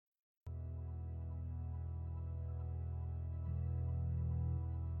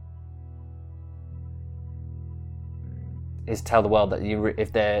is tell the world that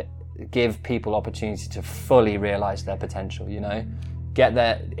if they give people opportunity to fully realize their potential, you know, get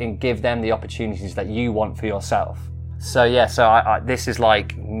there and give them the opportunities that you want for yourself. So yeah, so this is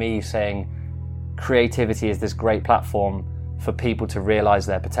like me saying creativity is this great platform for people to realize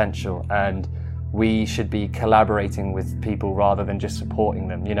their potential, and we should be collaborating with people rather than just supporting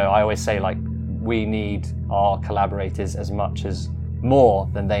them. You know, I always say, like, we need our collaborators as much as more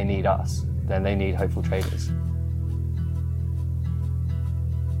than they need us, than they need hopeful traders.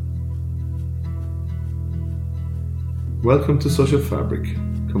 Welcome to Social Fabric,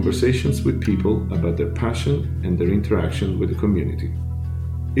 conversations with people about their passion and their interaction with the community.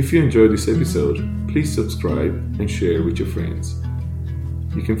 If you enjoyed this episode, please subscribe and share with your friends.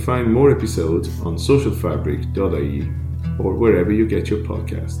 You can find more episodes on socialfabric.ie or wherever you get your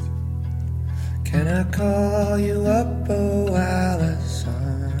podcast. Can I call you up, oh Alice,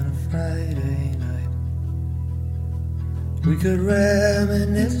 on a Friday night? We could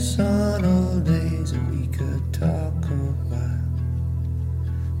reminisce on old days and we could talk a while.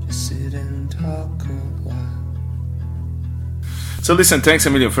 Just sit and talk a while. So listen, thanks a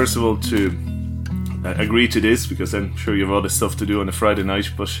million, first of all, to agree to this, because I'm sure you have other stuff to do on a Friday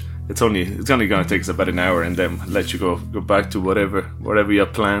night, but it's only going to take us about an hour and then let you go back to whatever you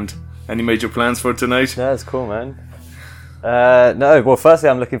have planned. Any major plans for tonight? Yeah, it's cool, man. No, well, firstly,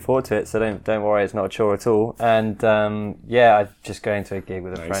 I'm looking forward to it, so don't worry, it's not a chore at all. And yeah, I'm just going to a gig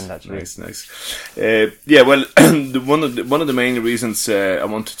with a friend, actually. Nice. Yeah, well, one of the main reasons I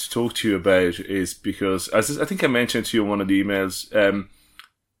wanted to talk to you about is because, as I think I mentioned to you in one of the emails,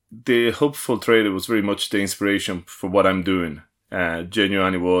 the Hopeful Trader was very much the inspiration for what I'm doing.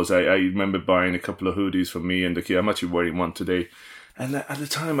 Genuinely was. I remember buying a couple of hoodies for me and the kid. I'm actually wearing one today. And at the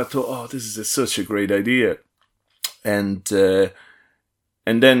time I thought, oh, this is such a great idea. And then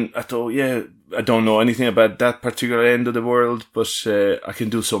I thought, yeah, I don't know anything about that particular end of the world, but I can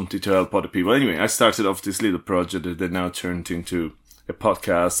do something to help other people. Anyway, I started off this little project that now turned into a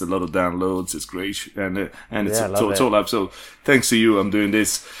podcast, a lot of downloads. It's great. And it's all up. So thanks to you, I'm doing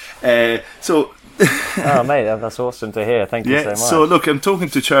this. Oh, mate, that's awesome to hear. Thank you so much. So look, I'm talking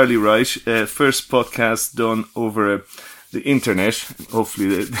to Charlie Wright, first podcast done over the internet.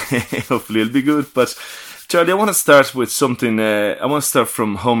 Hopefully it'll be good. But Charlie, I want to start with something. I want to start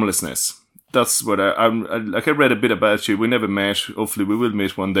from homelessness. That's what I read a bit about you. We never met. Hopefully we will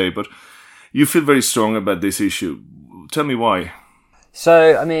meet one day. But you feel very strong about this issue. Tell me why.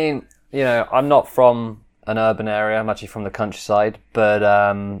 So, I mean, you know, I'm not from an urban area. I'm actually from the countryside. But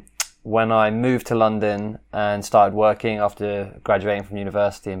when I moved to London and started working after graduating from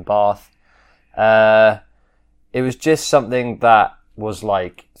university in Bath, it was just something that was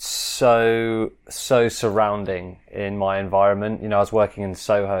like so surrounding in my environment. You know, I was working in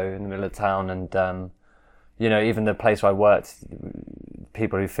Soho in the middle of town, and you know, even the place where I worked,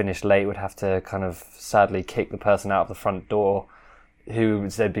 people who finished late would have to kind of sadly kick the person out of the front door.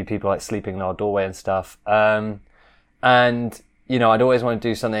 There'd be people like sleeping in our doorway and stuff. And you know, I'd always want to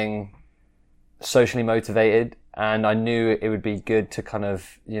do something socially motivated, and I knew it would be good to kind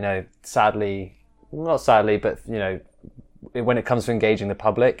of, you know, not sadly, but, you know, when it comes to engaging the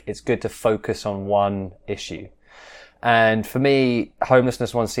public, it's good to focus on one issue. And for me,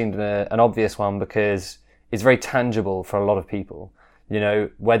 homelessness one seemed an obvious one because it's very tangible for a lot of people. You know,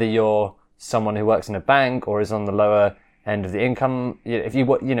 whether you're someone who works in a bank or is on the lower end of the income, if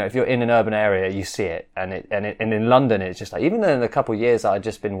you're in an urban area, you see it. And in London, it's just like, even in a couple of years that I'd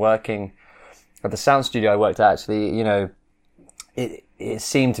just been working at the sound studio I worked at, actually, you know, it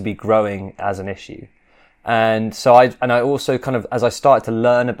seemed to be growing as an issue. And so I also kind of, as I started to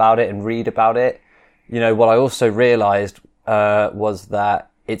learn about it and read about it, you know, what I also realized was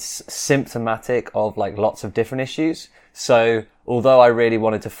that it's symptomatic of like lots of different issues. So although I really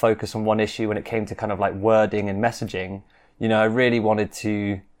wanted to focus on one issue when it came to kind of like wording and messaging, you know, I really wanted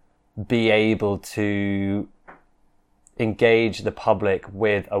to be able to engage the public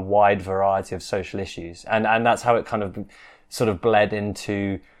with a wide variety of social issues. And that's how it kind of sort of bled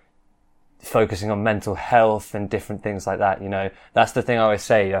into focusing on mental health and different things like that. You know, that's the thing I always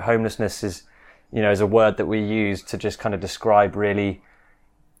say, you know, homelessness is a word that we use to just kind of describe really,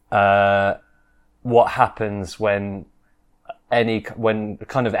 what happens when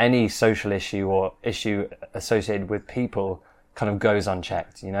kind of any social issue or issue associated with people kind of goes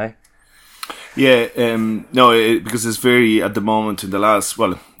unchecked, you know? Yeah, because it's very, at the moment, in the last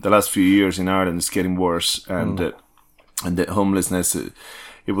few years in Ireland, it's getting worse, and the homelessness,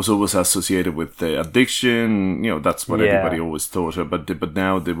 it was always associated with addiction. You know, that's what everybody always thought. But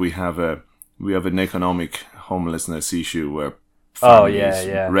now that we have an economic homelessness issue where families,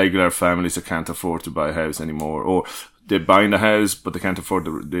 regular families that can't afford to buy a house anymore, or they're buying a house, but they can't afford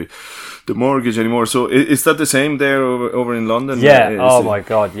the mortgage anymore. So is that the same there over in London? Yeah. Oh my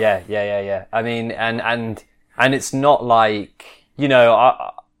God. Yeah. I mean, and it's not like, you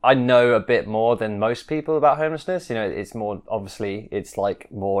know, I know a bit more than most people about homelessness. You know, it's more, obviously, it's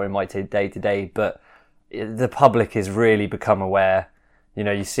like more in my day to day, but the public has really become aware. You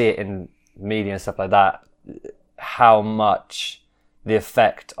know, you see it in media and stuff like that, how much the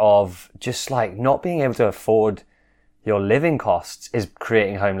effect of just like not being able to afford your living costs is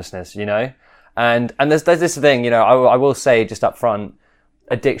creating homelessness, you know? And there's this thing, you know, I will say just up front,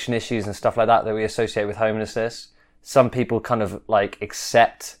 addiction issues and stuff like that we associate with homelessness. Some people kind of like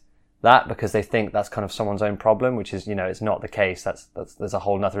accept that because they think that's kind of someone's own problem, which is, you know, it's not the case. There's a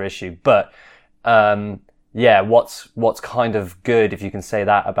whole nother issue. But, yeah, what's kind of good, if you can say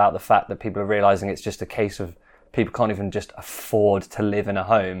that, about the fact that people are realizing it's just a case of people can't even just afford to live in a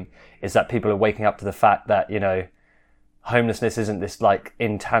home, is that people are waking up to the fact that, you know, homelessness isn't this like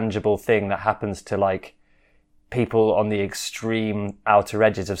intangible thing that happens to like people on the extreme outer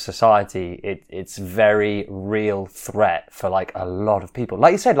edges of society. It's very real threat for like a lot of people.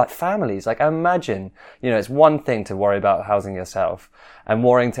 Like you said, like families. Like imagine, you know, it's one thing to worry about housing yourself and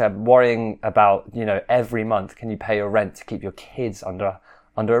worrying about, you know, every month can you pay your rent to keep your kids under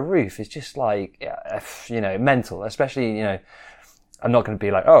a roof. It's just like, you know, mental. Especially, you know, I'm not going to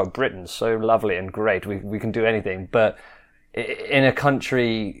be like, oh, Britain's so lovely and great, we can do anything. But in a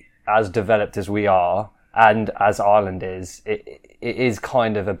country as developed as we are, and as Ireland is, it is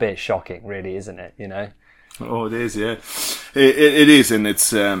kind of a bit shocking, really, isn't it? You know? Oh, it is, yeah. It is, and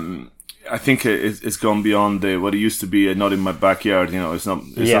it's, I think it's gone beyond what it used to be, not in my backyard, you know, it's not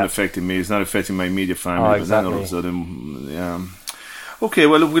affecting me, it's not affecting my immediate family. Oh, exactly. But then all of a sudden, yeah. Okay,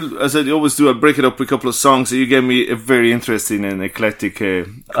 well, as I always do, I'll break it up with a couple of songs. So you gave me a very interesting and eclectic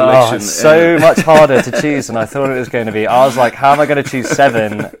collection. Oh, it's so much harder to choose than I thought it was going to be. I was like, how am I going to choose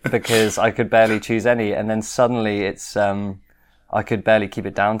 7? Because I could barely choose any. And then suddenly it's, I could barely keep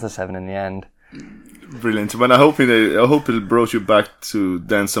it down to 7 in the end. Brilliant. Well, I hope it brought you back to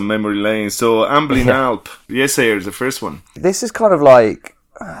down some memory lane. So, Amblin Alp, The Essayers, the first one. This is kind of like,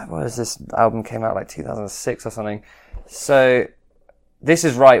 what is this album came out like 2006 or something. So, this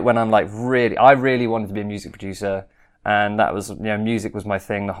is right when I'm like I really wanted to be a music producer, and that was, you know, music was my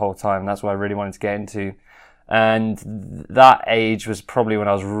thing the whole time. That's what I really wanted to get into. And that age was probably when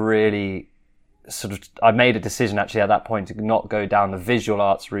I was really I made a decision actually at that point to not go down the visual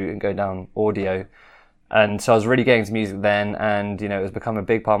arts route and go down audio. And so I was really getting into music then, and, you know, it was become a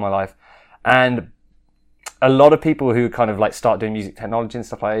big part of my life. And a lot of people who kind of like start doing music technology and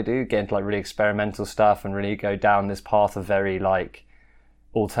stuff like I do get into like really experimental stuff and really go down this path of very like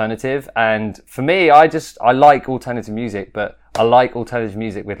alternative. And for me, I like alternative music, but I like alternative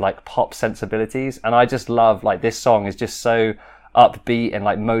music with like pop sensibilities. And I just love, like, this song is just so upbeat and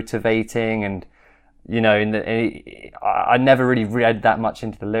like motivating, and, you know, I never really read that much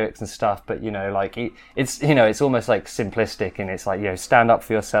into the lyrics and stuff, but, you know, like it's, you know, it's almost like simplistic, and it's like, you know, stand up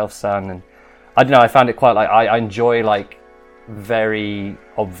for yourself, son. And I don't know, I found it quite like, I enjoy like very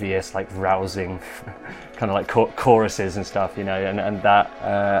obvious, like rousing kind of like choruses and stuff, you know, and that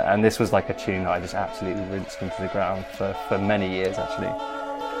and this was like a tune that I just absolutely rinsed into the ground for many years actually.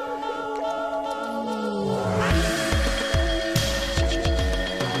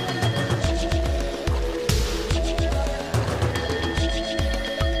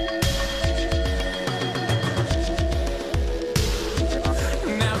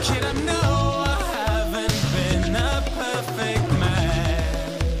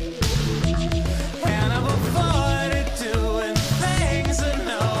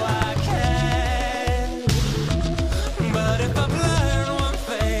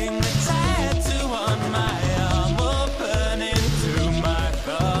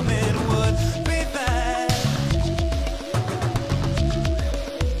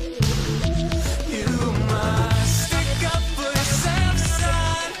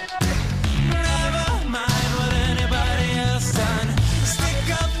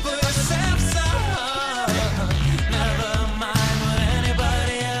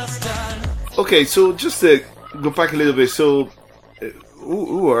 Okay, so just to go back a little bit, so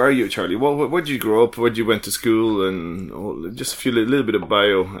who are you, Charlie? Where did you grow up? Where did you went to school? And just a little bit of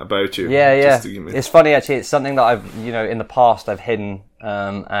bio about you. Yeah. It's funny actually. It's something that I've, you know, in the past I've hidden,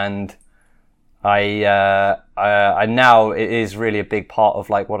 and I now it is really a big part of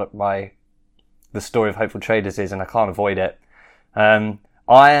like what the story of Hopeful Traders is, and I can't avoid it.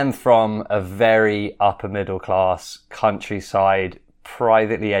 I am from a very upper middle class countryside,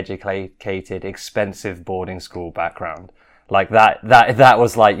 privately educated, expensive boarding school background. Like that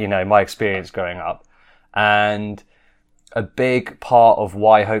was like, you know, my experience growing up. And a big part of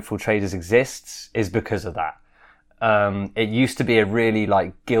why Hopeful Traders exists is because of that. It used to be a really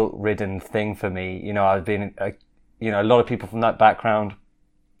like guilt-ridden thing for me. You know, I've been, a lot of people from that background.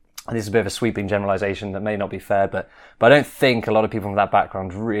 And this is a bit of a sweeping generalization that may not be fair, but I don't think a lot of people from that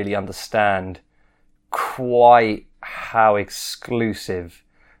background really understand quite how exclusive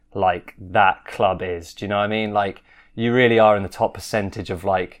like that club is. Do you know what I mean? Like, you really are in the top percentage of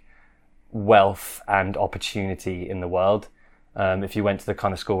like wealth and opportunity in the world, if you went to the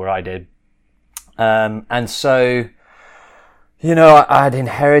kind of school where I did. And so, you know, I had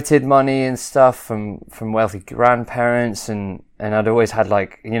inherited money and stuff from wealthy grandparents, and I'd always had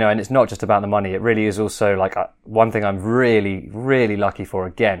like, you know, and it's not just about the money. It really is also like one thing I'm really, really lucky for,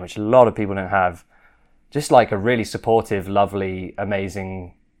 again, which a lot of people don't have, just like a really supportive, lovely,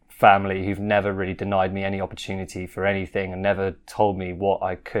 amazing family who've never really denied me any opportunity for anything and never told me what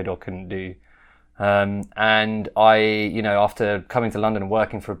I could or couldn't do. And I, you know, after coming to London and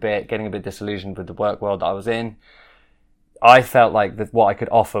working for a bit, getting a bit disillusioned with the work world that I was in, I felt like that what I could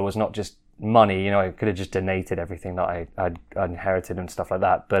offer was not just money. You know, I could have just donated everything that I'd inherited and stuff like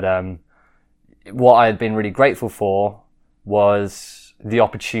that. But what I had been really grateful for was the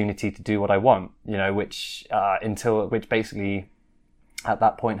opportunity to do what I want. You know, which basically at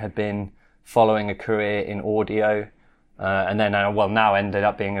that point had been following a career in audio, and then now ended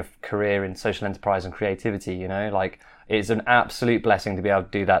up being a career in social enterprise and creativity. You know, like, it's an absolute blessing to be able to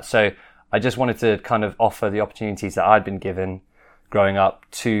do that. So I just wanted to kind of offer the opportunities that I'd been given growing up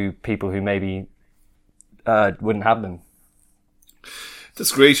to people who maybe wouldn't have them.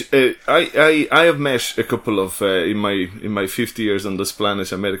 That's great. I have met a couple of in my 50 years on this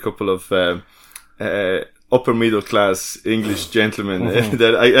planet. I met a couple of upper middle class English gentlemen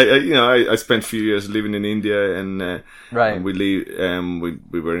that I spent a few years living in India, and right. And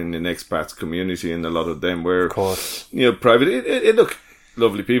we were in an expat community, and a lot of them were, of course, you know, private. It look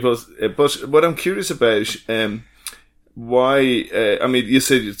lovely people, but what I'm curious about, why, I mean, you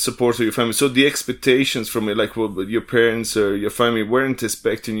said you supported your family, so the expectations from it, like, well, your parents or your family weren't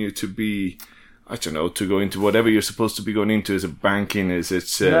expecting you to be, I don't know, to go into whatever you're supposed to be going into. Is it banking? Is it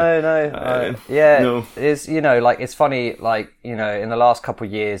no. It's, you know, like, it's funny, like, you know, in the last couple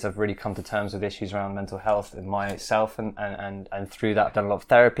of years I've really come to terms with issues around mental health in myself, and through that I've done a lot of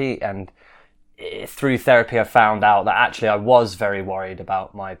therapy, and through therapy I found out that actually I was very worried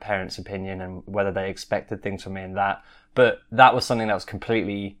about my parents' opinion and whether they expected things from me, and that, but that was something that was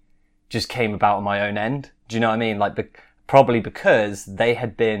completely just came about on my own end. Do you know what I mean? Like, probably because they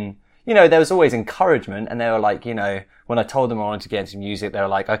had been, you know, there was always encouragement, and they were like, you know, when I told them I wanted to get into music, they were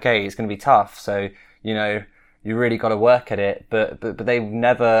like, okay, it's going to be tough, so, you know, you really got to work at it, but they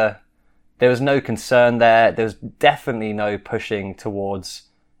never, there was no concern there. There was definitely no pushing towards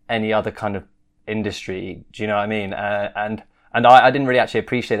any other kind of industry. Do you know what I mean? And I didn't really actually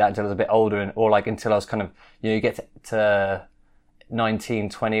appreciate that until I was a bit older, or like until I was kind of, you know, you get to 19,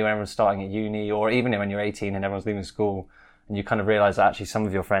 20 when everyone's starting at uni, or even when you're 18 and everyone's leaving school, and you kind of realize that actually some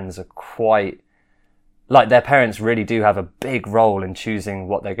of your friends are quite, like, their parents really do have a big role in choosing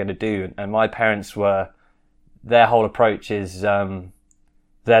what they're going to do. And my parents their whole approach is, they're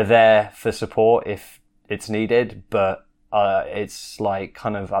there for support if it's needed, but it's like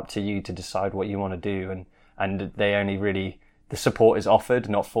kind of up to you to decide what you want to do, and they only really, the support is offered,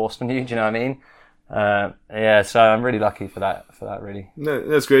 not forced on you. Do you know what I mean? So I'm really lucky for that really. No,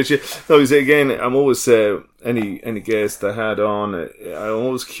 that's great. Yeah. No, again, I'm always any guest I had on, I'm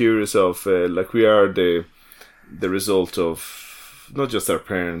always curious of like, we are the result of not just our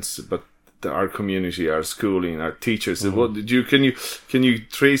parents, but our community, our schooling, our teachers. Mm-hmm. What did you can you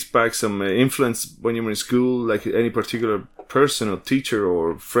trace back some influence when you were in school, like any particular person or teacher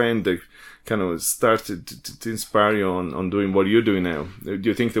or friend that kind of started to inspire you on doing what you're doing now? Do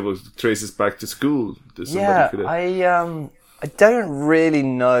you think there was traces back to school? I don't really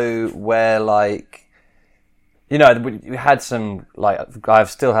know where, like, you know, we had some, like, I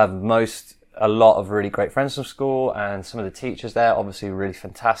still have a lot of really great friends from school, and some of the teachers there obviously really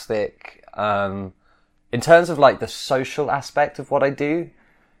fantastic. In terms of like the social aspect of what I do,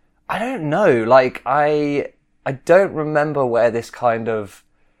 I don't know, like, I don't remember where this kind of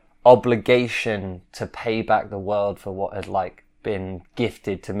obligation to pay back the world for what had like been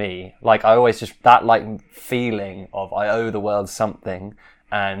gifted to me. Like, I always just, that like feeling of I owe the world something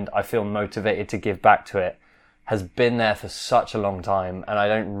and I feel motivated to give back to it has been there for such a long time, and I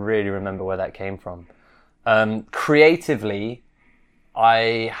don't really remember where that came from. Creatively,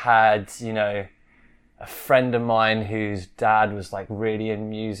 I had, you know, a friend of mine whose dad was like really in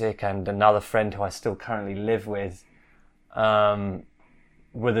music, and another friend who I still currently live with. It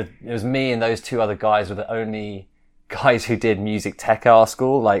was me and those two other guys were the only guys who did music tech at our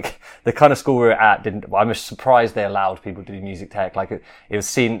school. Like the kind of school we were at I'm surprised they allowed people to do music tech. Like it was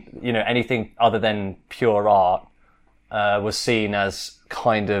seen, you know, anything other than pure art was seen as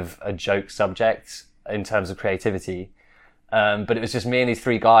kind of a joke subject in terms of creativity. But it was just me and these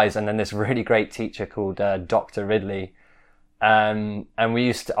three guys, and then this really great teacher called Dr. Ridley. And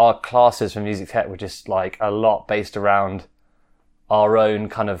our classes for music tech were just like a lot based around our own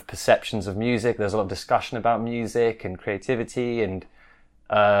kind of perceptions of music. There's a lot of discussion about music and creativity, and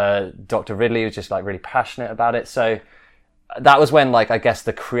Dr. Ridley was just like really passionate about it. So that was when, like, I guess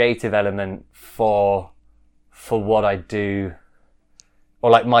the creative element for what I do,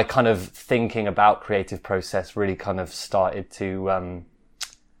 or like my kind of thinking about creative process, really kind of started to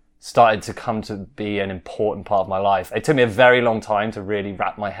come to be an important part of my life. It took me a very long time to really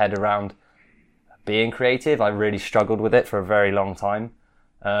wrap my head around being creative. I really struggled with it for a very long time.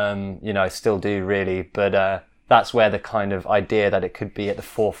 You know, I still do really, but that's where the kind of idea that it could be at the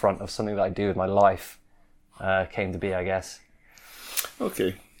forefront of something that I do with my life came to be, I guess.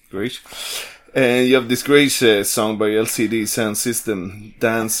 Okay, great. And you have this great song by LCD Sound System,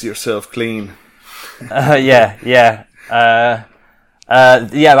 Dance Yourself Clean. Yeah,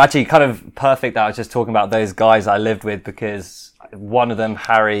 actually kind of perfect that I was just talking about those guys I lived with, because one of them,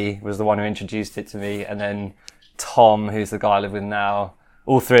 Harry, was the one who introduced it to me, and then Tom, who's the guy I live with now.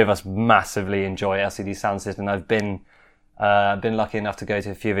 All three of us massively enjoy LCD Sound System. I've been lucky enough to go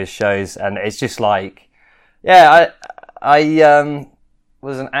to a few of his shows, and it's just like, yeah, I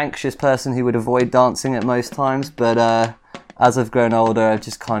was an anxious person who would avoid dancing at most times, but as I've grown older, I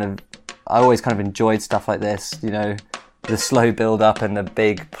always kind of enjoyed stuff like this, you know, the slow build up and the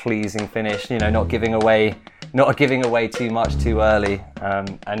big pleasing finish, you know, not giving away too much too early.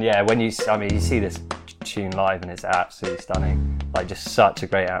 And yeah, you see this tune live and it's absolutely stunning, like just such a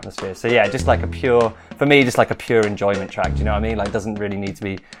great atmosphere. So yeah, just like a pure enjoyment track, do you know what I mean? Like, it doesn't really need to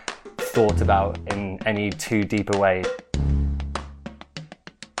be thought about in any too deep a way.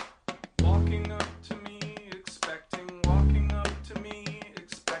 Walking up to me, expecting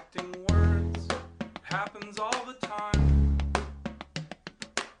words. It happens all the time.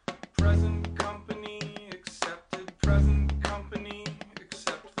 Present company, accepted present company,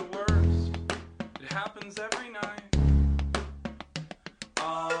 accept the worst. It happens every night.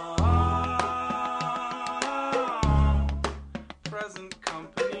 Present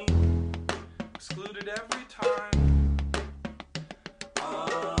company, excluded every time.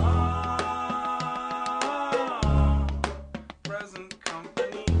 Present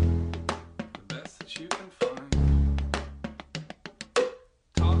company, the best that you can find.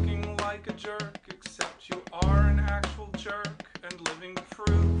 Talking like a jerk, except you are an actual jerk, and living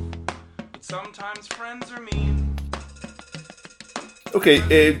proof that sometimes friends are mean. Okay,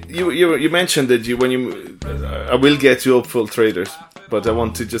 you mentioned that I will get to Hopeful Traders, but I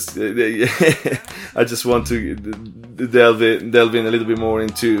want to just I just want to delve in a little bit more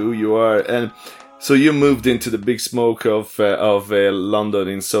into who you are. And so you moved into the big smoke of London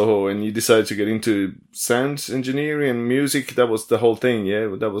in Soho, and you decided to get into sound engineering and music. That was the whole thing, yeah.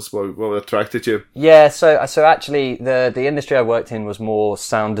 That was what attracted you. Yeah. So actually, the industry I worked in was more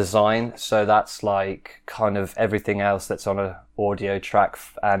sound design. So that's like kind of everything else that's on a audio track,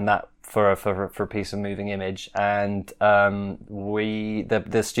 and that for a piece of moving image. And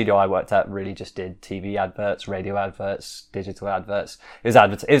the studio I worked at really just did TV adverts, radio adverts, digital adverts. It was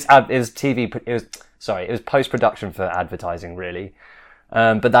post-production for advertising, really.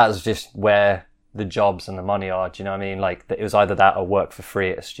 But that was just where the jobs and the money are, do you know what I mean? Like, it was either that or work for free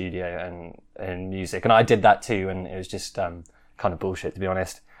at a studio and music. And I did that too, and it was just kind of bullshit, to be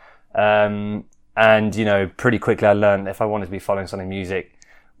honest. And, you know, pretty quickly I learned if I wanted to be following something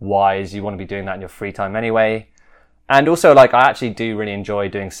music-wise, you want to be doing that in your free time anyway. And also, like, I actually do really enjoy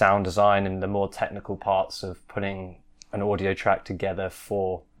doing sound design and the more technical parts of putting an audio track together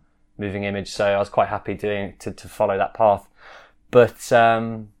for moving image. So I was quite happy to follow that path. But,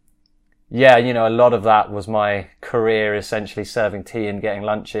 yeah, you know, a lot of that was my career, essentially serving tea and getting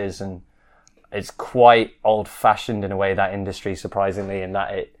lunches. And it's quite old-fashioned in a way, that industry, surprisingly, in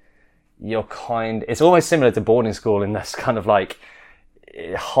that it's almost similar to boarding school in this kind of like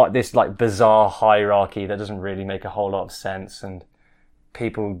this like bizarre hierarchy that doesn't really make a whole lot of sense, and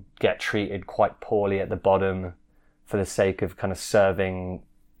people get treated quite poorly at the bottom for the sake of kind of serving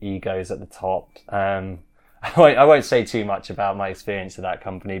egos at the top. I won't say too much about my experience at that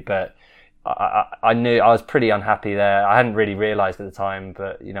company, but I knew I was pretty unhappy there. I hadn't really realized at the time,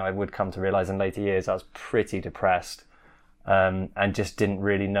 but you know, I would come to realize in later years I was pretty depressed. And just didn't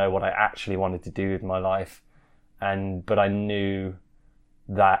really know what I actually wanted to do with my life. But I knew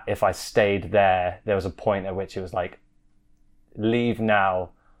that if I stayed there was a point at which it was like, leave now,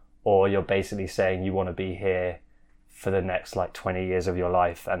 or you're basically saying you want to be here for the next like 20 years of your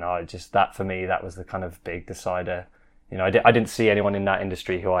life. And that for me, that was the kind of big decider. You know, I didn't see anyone in that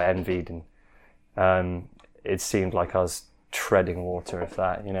industry who I envied, and it seemed like I was treading water, if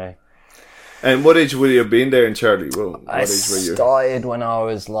that, you know. And what age would you have been there in Charlie? Well, what I age were you? started when I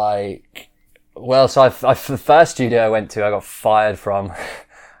was like, well, so I the first studio I went to, I got fired from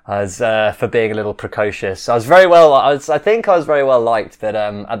as for being a little precocious. I think I was very well liked, but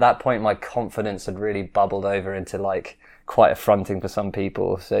at that point my confidence had really bubbled over into like quite affronting for some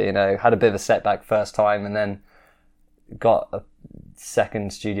people. So, you know, had a bit of a setback first time, and then got a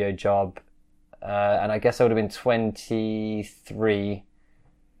second studio job, and I guess I would have been 23,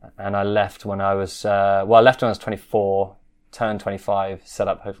 and I left when I was 24, turned 25, set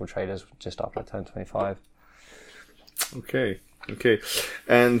up Hopeful Traders just after I turned 25. Okay.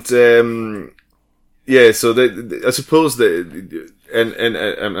 And so I suppose and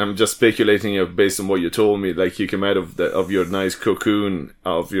I'm just speculating based on what you told me, like you came out of your nice cocoon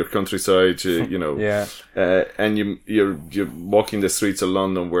of your countryside, you know, Yeah. And you're walking the streets of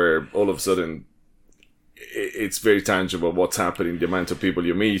London, where all of a sudden it's very tangible what's happening, the amount of people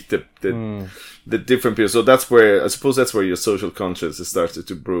you meet, the different people. So I suppose that's where your social conscience started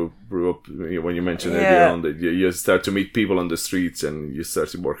to brew up. When you mentioned earlier on that you start to meet people on the streets, and you start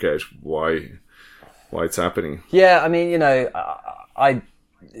to work out why it's happening. Yeah, I mean, you know, I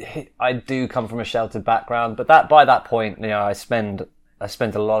do come from a sheltered background, but by that point, you know, I spent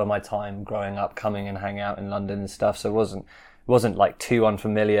a lot of my time growing up coming and hanging out in London and stuff, so it wasn't like too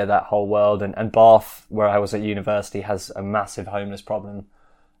unfamiliar, that whole world. And Bath, where I was at university, has a massive homeless problem.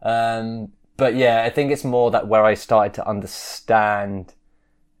 But yeah, I think it's more that where I started to understand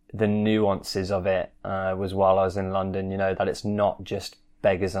the nuances of it was while I was in London. You know, that it's not just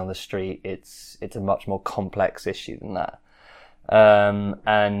beggars on the street. It's a much more complex issue than that.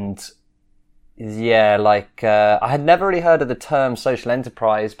 And yeah, like I had never really heard of the term social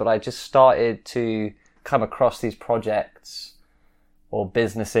enterprise, but I just started to come across these projects or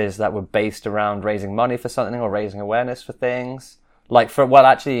businesses that were based around raising money for something or raising awareness for things. Like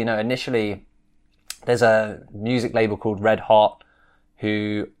actually, you know, initially there's a music label called Red Hot,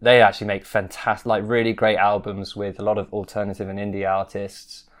 who they actually make fantastic, like really great albums with a lot of alternative and indie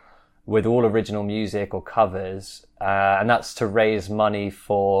artists with all original music or covers. And that's to raise money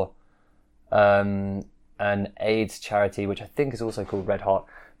for an AIDS charity, which I think is also called Red Hot.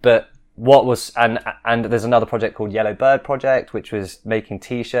 But and there's another project called Yellow Bird Project, which was making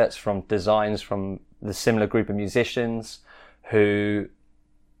t-shirts from designs from the similar group of musicians who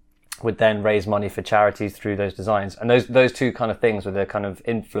would then raise money for charities through those designs. And those two kind of things were the kind of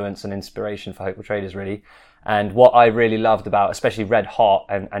influence and inspiration for Hopeful Traders, really. And what I really loved about especially Red Hot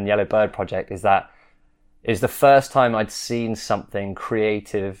and Yellow Bird Project is that is the first time I'd seen something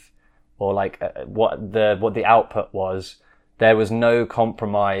creative, or like what the output was. There was no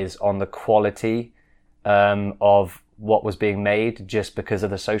compromise on the quality of what was being made just because of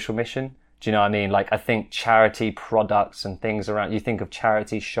the social mission. Do you know what I mean? Like, I think charity products and things around, you think of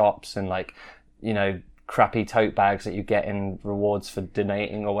charity shops and like, you know, crappy tote bags that you get in rewards for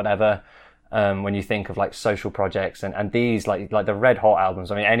donating or whatever. When you think of like social projects and these like the Red Hot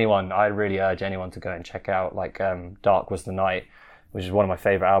albums, I mean, I really urge anyone to go and check out like Dark Was the Night, which is one of my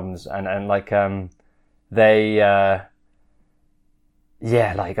favorite albums. And like,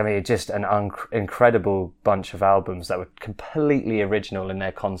 yeah, like, I mean, just an incredible bunch of albums that were completely original in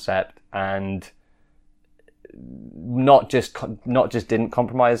their concept and not just didn't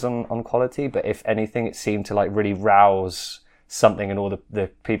compromise on quality, but if anything, it seemed to like really rouse something in all the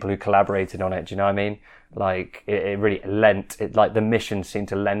people who collaborated on it. Do you know what I mean? Like, it really like the mission seemed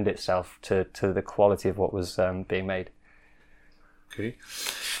to lend itself to the quality of what was being made. Okay.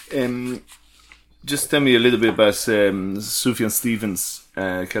 Just tell me a little bit about Sufjan Stevens,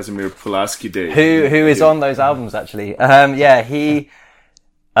 Kazimir Pulaski Day. Who is on those albums, actually. Yeah, he...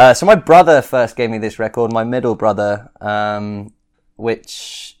 so my brother first gave me this record, my middle brother,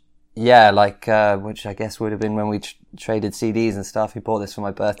 which I guess would have been when we traded CDs and stuff. He bought this for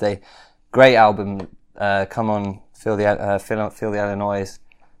my birthday. Great album. Come on, feel the Illinois.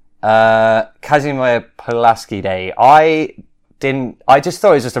 Kazimir Pulaski Day. I just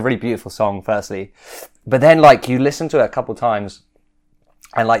thought it was just a really beautiful song, firstly. But then, like, you listen to it a couple times,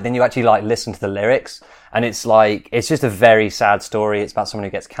 and, like, then you actually, like, listen to the lyrics, and it's, like, it's just a very sad story. It's about someone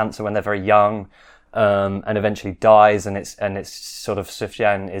who gets cancer when they're very young, and eventually dies, and it's sort of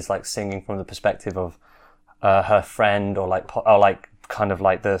Sufjan is, like, singing from the perspective of her friend, or kind of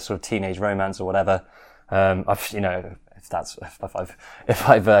like the sort of teenage romance or whatever. If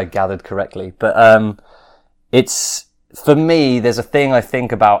I've gathered correctly. But, for me, there's a thing I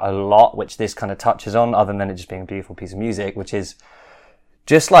think about a lot, which this kind of touches on, other than it just being a beautiful piece of music, which is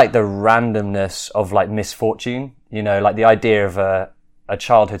just like the randomness of like misfortune, you know, like the idea of a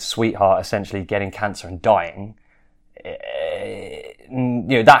childhood sweetheart essentially getting cancer and dying. You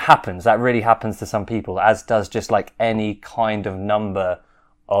know, that happens. That really happens to some people, as does just like any kind of number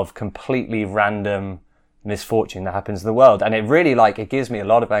of completely random misfortune that happens in the world. And it really, like, it gives me a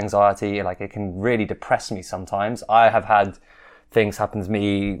lot of anxiety. Like, it can really depress me sometimes. I have had things happen to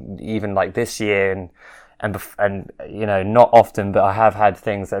me even like this year and you know, not often, but I have had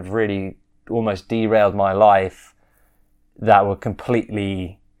things that have really almost derailed my life that were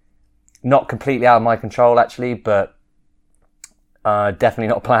not completely out of my control actually, but definitely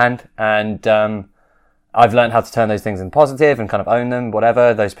not planned. And I've learned how to turn those things into positive and kind of own them,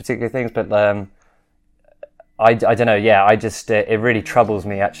 whatever, those particular things. But I don't know, yeah, I just, it really troubles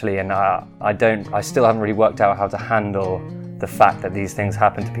me actually, and I still haven't really worked out how to handle the fact that these things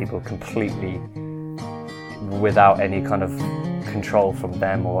happen to people completely without any kind of control from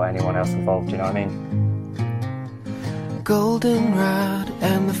them or anyone else involved, you know what I mean? Goldenrod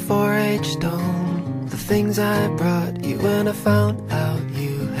and the 4-H stone, the things I brought you when I found out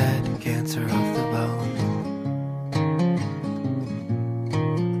you had cancer of the bone.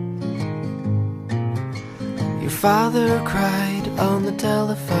 Your father cried on the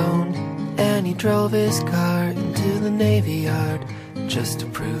telephone, and he drove his car into the Navy Yard just to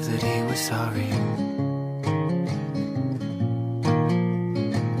prove that he was sorry.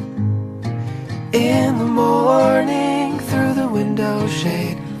 In the morning, through the window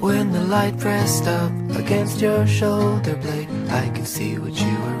shade, when the light pressed up against your shoulder blade, I could see what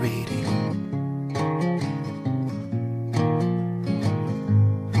you were reading.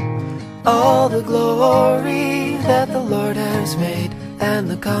 All the glory that the Lord has made, and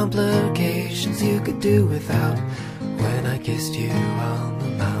the complications you could do without, when I kissed you on the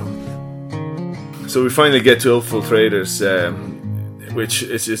mouth. So we finally get to Hopeful Traders, which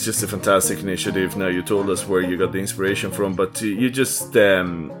is just a fantastic initiative. Now, you told us where you got the inspiration from, but you just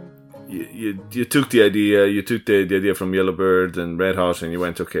you took the idea from Yellowbird and Red Hot, and you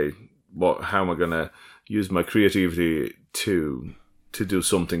went, okay, how am I gonna use my creativity to do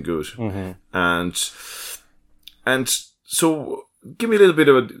something good? Mm-hmm. And so give me a little bit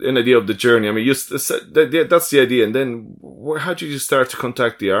of an idea of the journey. I mean, that's the idea. And then how did you start to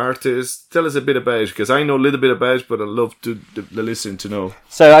contact the artists? Tell us a bit about it, because I know a little bit about it, but I'd love the listener to know.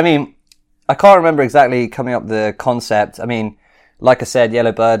 So, I mean, I can't remember exactly coming up with the concept. I mean, like I said,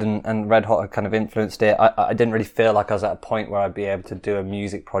 Yellowbird and Red Hot had kind of influenced it. I didn't really feel like I was at a point where I'd be able to do a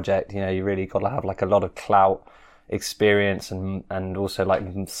music project. You know, you really got to have like a lot of clout, experience, and also like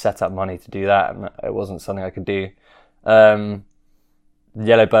set up money to do that. And it wasn't something I could do.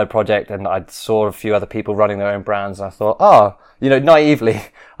 Yellowbird project, and I saw a few other people running their own brands, and I thought, you know, naively,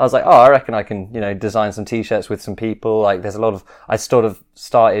 I was like, I reckon I can, you know, design some t-shirts with some people. Like, there's a lot of, I sort of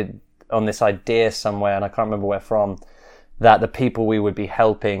started on this idea somewhere, and I can't remember where from, that the people we would be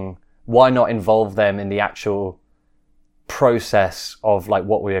helping, why not involve them in the actual process of like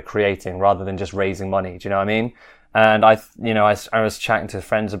what we are creating, rather than just raising money? Do you know what I mean? And I was chatting to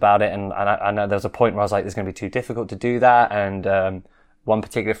friends about it, and I know there was a point where I was like, it's going to be too difficult to do that. And one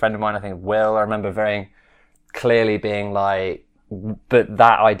particular friend of mine, I think Will, I remember very clearly being like, but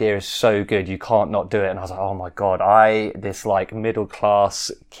that idea is so good, you can't not do it. And I was like, oh my God, this like middle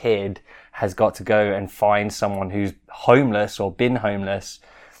class kid has got to go and find someone who's homeless or been homeless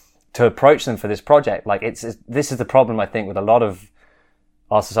to approach them for this project. Like, this is the problem, I think, with a lot of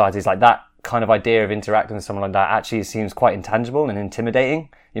our societies. Like, that kind of idea of interacting with someone like that actually seems quite intangible and intimidating.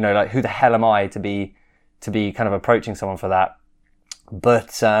 You know, like, who the hell am I to be kind of approaching someone for that?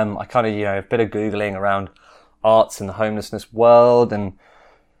 But I kind of, you know, a bit of Googling around arts in the homelessness world, and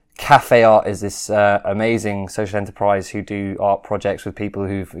Cafe Art is this amazing social enterprise who do art projects with people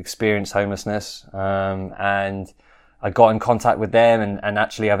who've experienced homelessness. And I got in contact with them, and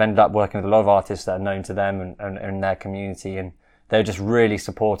actually I've ended up working with a lot of artists that are known to them and in their community, and they're just really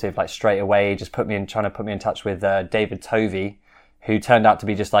supportive, like straight away, just trying to put me in touch with David Tovey, who turned out to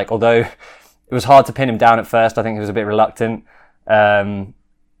be just like, although it was hard to pin him down at first, I think he was a bit reluctant.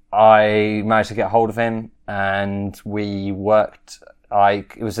 I managed to get hold of him, and we worked.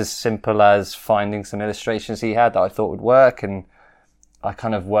 It was as simple as finding some illustrations he had that I thought would work, and I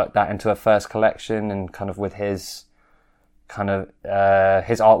kind of worked that into a first collection, and kind of with his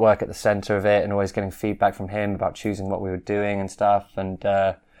his artwork at the center of it, and always getting feedback from him about choosing what we were doing and stuff. And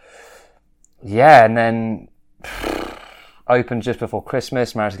and then opened just before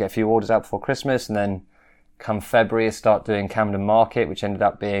Christmas, managed to get a few orders out before Christmas, and then come February, I start doing Camden Market, which ended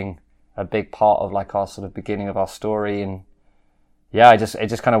up being a big part of like our sort of beginning of our story. And yeah, it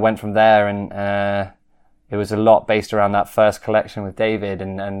just kind of went from there. And it was a lot based around that first collection with David.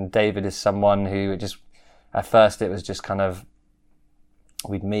 And David is someone who at first it was just kind of,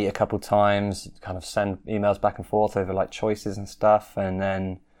 we'd meet a couple times, kind of send emails back and forth over like choices and stuff. And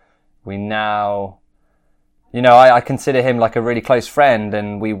then we now, I consider him like a really close friend,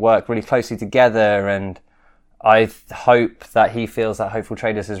 and we work really closely together. And I hope that he feels that Hopeful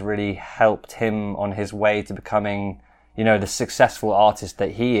Traders has really helped him on his way to becoming, the successful artist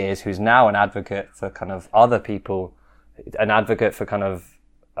that he is, who's now an advocate for kind of other people, an advocate for kind of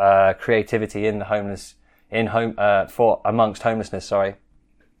creativity in the homeless, for amongst homelessness. Sorry,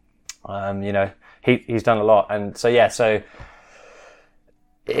 he's done a lot, and so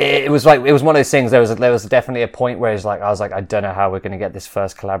it was one of those things. There was definitely a point where I was like, I don't know how we're going to get this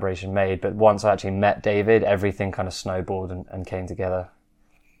first collaboration made. But once I actually met David, everything kind of snowballed and came together.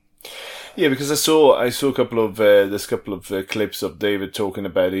 Yeah, because I saw a couple of clips of David talking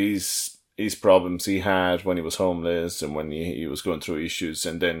about his problems he had when he was homeless and when he was going through issues,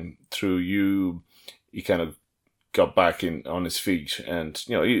 and then through you, he kind of got back on his feet. And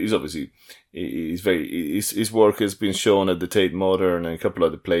he's obviously his work has been shown at the Tate Modern and a couple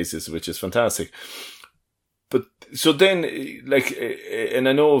other places, which is fantastic. But so then, and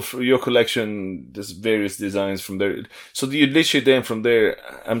I know for your collection, there's various designs from there. So you literally then from there,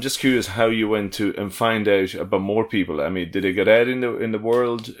 I'm just curious how you went to and find out about more people. I mean, did it get out in the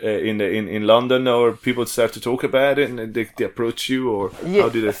world, in London, or people start to talk about it and they approach you, or how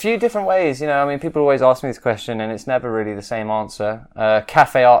did it? A few different ways. People always ask me this question, and it's never really the same answer.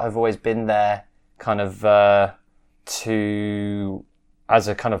 Cafe art have always been there, kind of as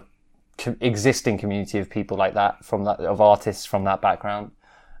a kind of existing community of people like that, of artists from that background.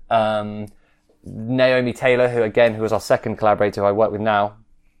 Naomi Taylor, who was our second collaborator who I work with now,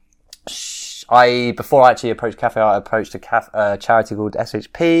 before I actually approached Cafe Art, I approached a charity called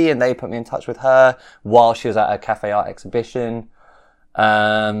SHP, and they put me in touch with her while she was at a Cafe Art exhibition.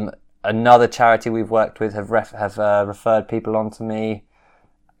 Another charity we've worked with have referred people on to me.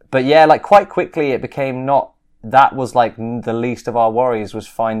 But yeah, like quite quickly it became that was like the least of our worries, was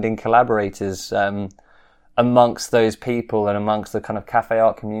finding collaborators amongst those people and amongst the kind of Cafe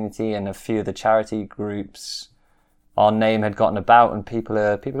Art community and a few of the charity groups. Our name had gotten about, and people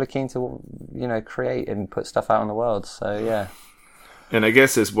are keen to create and put stuff out in the world. So yeah. And I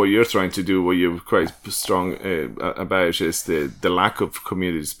guess that's what you're trying to do, what you're quite strong about, is the lack of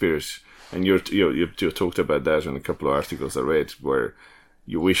community spirit. And you talked about that in a couple of articles I read, where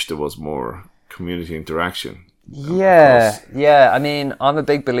you wish there was more community interaction. Yeah. I mean, I'm a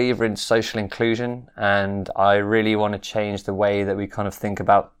big believer in social inclusion, and I really want to change the way that we kind of think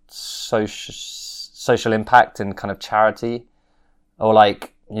about social impact and kind of charity, or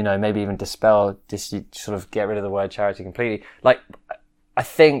maybe even sort of get rid of the word charity completely. Like, I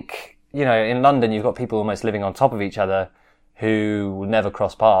think, in London, you've got people almost living on top of each other who will never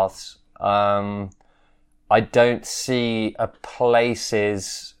cross paths. I don't see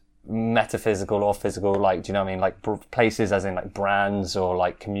places, metaphysical or physical, do you know what I mean? Like places as in like brands or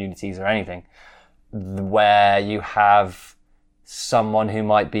like communities or anything, where you have someone who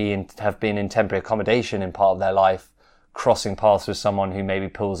might have been in temporary accommodation in part of their life, crossing paths with someone who maybe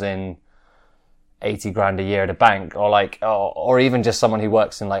pulls in 80 grand a year at a bank, or even just someone who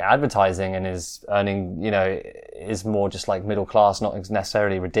works in like advertising and is earning, is more just like middle class, not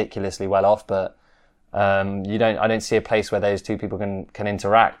necessarily ridiculously well off, but I don't see a place where those two people can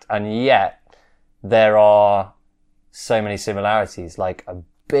interact. And yet there are so many similarities. Like a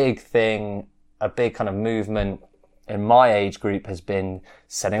big kind of movement in my age group has been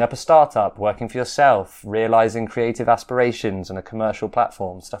setting up a startup, working for yourself, realizing creative aspirations on a commercial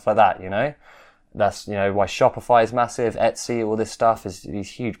platform, stuff like that, That's, why Shopify is massive, Etsy, all this stuff is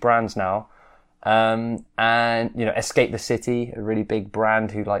these huge brands now. And, Escape the City, a really big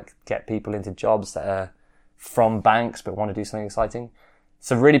brand who get people into jobs that are from banks but want to do something exciting.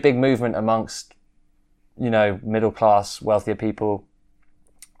 It's a really big movement amongst, middle class, wealthier people.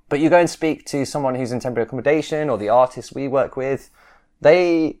 But you go and speak to someone who's in temporary accommodation, or the artists we work with,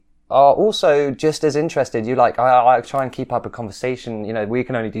 they are also just as interested. I try and keep up a conversation. We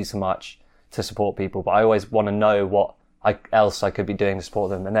can only do so much to support people, but I always want to know what else I could be doing to support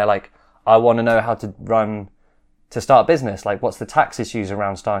them. And they're like, I want to know how to start a business. Like, what's the tax issues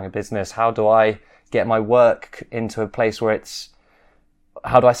around starting a business? How do I get my work into a place where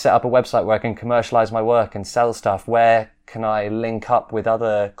how do I set up a website where I can commercialize my work and sell stuff? Where can I link up with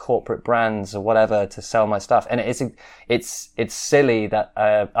other corporate brands or whatever to sell my stuff? And it's silly that,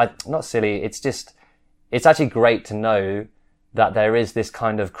 not silly. It's actually great to know that there is this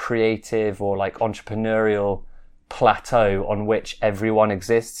kind of creative or like entrepreneurial plateau on which everyone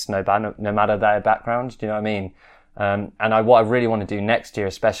exists, no matter their background. Do you know what I mean? What I really want to do next year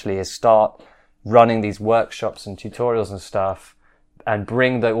especially is start running these workshops and tutorials and stuff and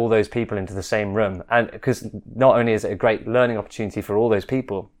bring all those people into the same room. And because not only is it a great learning opportunity for all those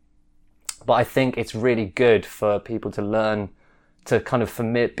people, but I think it's really good for people to learn to kind of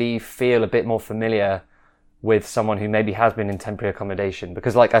feel a bit more familiar with someone who maybe has been in temporary accommodation.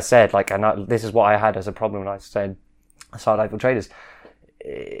 Because like I said, this is what I had as a problem when I started Eiffel Traders.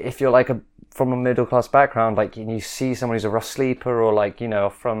 If you're like from a middle class background, like, and you see someone who's a rough sleeper or like, you know,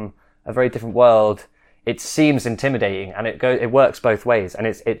 from a very different world, it seems intimidating, and it works both ways, and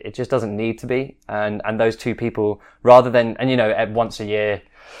it just doesn't need to be. And those two people, rather than, and you know, once a year,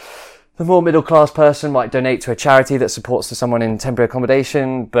 the more middle class person might donate to a charity that supports someone in temporary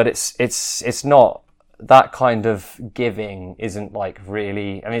accommodation, but it's not that kind of giving isn't like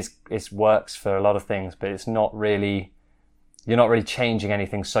really, I mean, it works for a lot of things, but it's not really, you're not really changing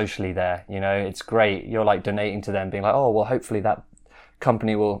anything socially there. You know, it's great. You're like donating to them, being like, oh, well, hopefully that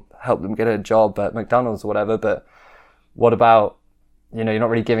company will help them get a job at McDonald's or whatever. But what about, you know, you're not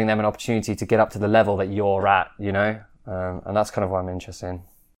really giving them an opportunity to get up to the level that you're at, you know? And that's kind of what I'm interested in.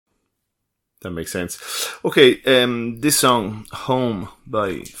 That makes sense. Okay, this song, Home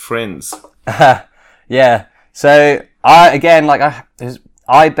by Friends. Yeah. So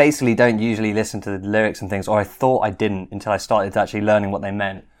I basically don't usually listen to the lyrics and things, or I thought I didn't until I started actually learning what they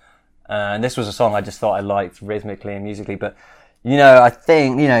meant. And this was a song I just thought I liked rhythmically and musically. But, you know, I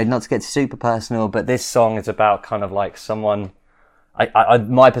think, you know, not to get super personal, but this song is about kind of like someone,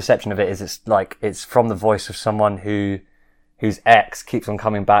 my perception of it is it's from the voice of someone whose ex keeps on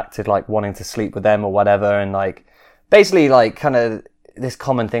coming back to like wanting to sleep with them or whatever. And like, basically like kind of this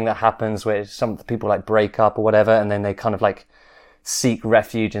common thing that happens where some people like break up or whatever, and then they kind of like seek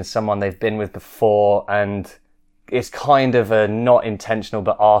refuge in someone they've been with before. And it's kind of a not intentionally,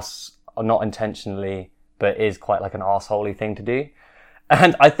 but is quite like an arseholey thing to do.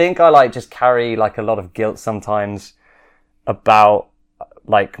 And I think I like just carry like a lot of guilt sometimes about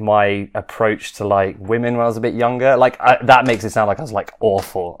like my approach to like women when I was a bit younger. Like that makes it sound like I was like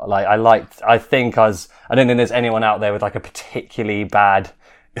awful. Like I don't think there's anyone out there with like a particularly bad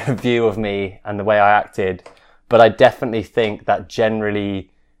view of me and the way I acted. But I definitely think that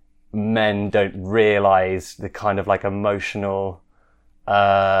generally men don't realize the kind of like emotional,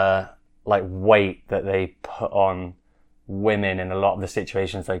 like weight that they put on women in a lot of the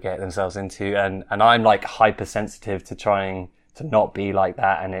situations they get themselves into. And I'm like hypersensitive to trying to not be like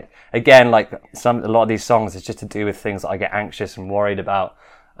that. And it, again, like a lot of these songs is just to do with things that I get anxious and worried about.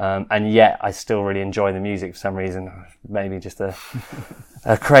 And yet I still really enjoy the music for some reason. Maybe just a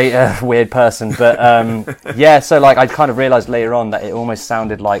weird person. But, yeah, so like I kind of realized later on that it almost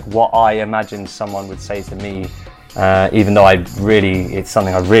sounded like what I imagined someone would say to me. Even though it's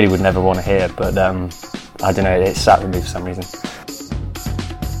something I really would never want to hear, but, I don't know, it sat with me for some reason.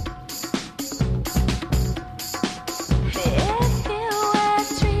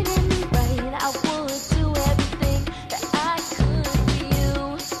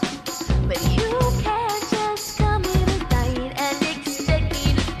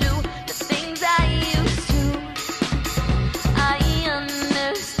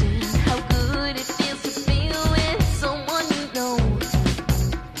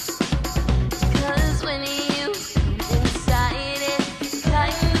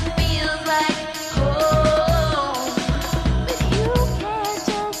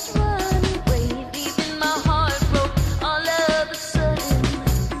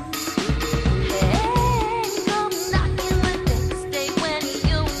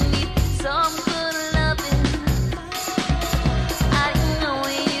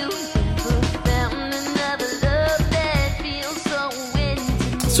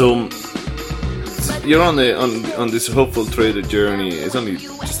 So you're on this hopeful trader journey. It's only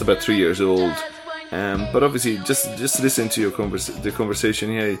just about 3 years old, but obviously, just listen to your the conversation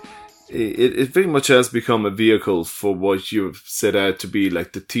here. It very much has become a vehicle for what you've set out to be,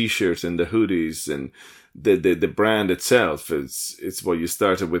 like the T-shirts and the hoodies and the brand itself. It's what you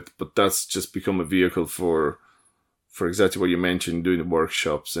started with, but that's just become a vehicle for exactly what you mentioned, doing the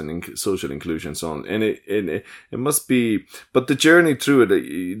workshops and social inclusion and so on. And it must be, but the journey through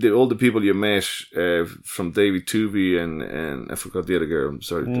it, all the people you met, from David Tuvey and I forgot the other girl, I'm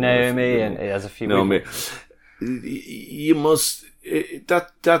sorry. Naomi, and it has a few Naomi. You must,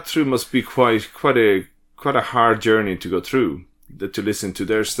 that through must be quite a hard journey to go through. To listen to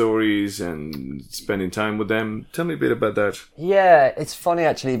their stories and spending time with them. Tell me a bit about that. Yeah, it's funny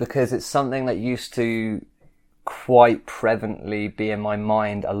actually, because it's something that used to quite prevalently be in my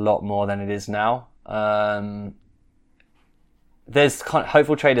mind a lot more than it is now. There's kind of,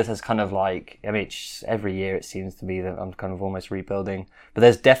 Hopeful Traders has kind of like, I mean, every year it seems to be that I'm kind of almost rebuilding, but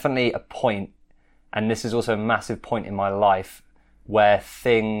there's definitely a point, and this is also a massive point in my life, where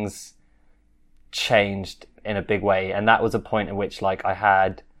things changed in a big way. And that was a point in which like I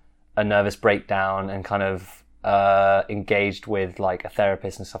had a nervous breakdown and kind of engaged with like a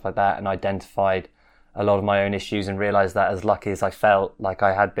therapist and stuff like that, and identified a lot of my own issues, and realized that as lucky as I felt like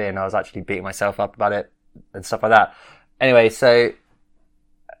I had been, I was actually beating myself up about it and stuff like that. Anyway, so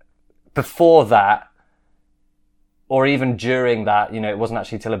before that, or even during that, it wasn't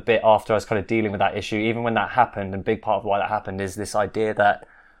actually till a bit after I was kind of dealing with that issue, even when that happened, and a big part of why that happened is this idea that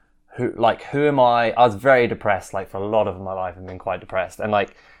who am I? I was very depressed, like for a lot of my life I've been quite depressed, and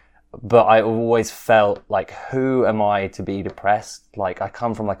like, but I always felt like, who am I to be depressed? Like, I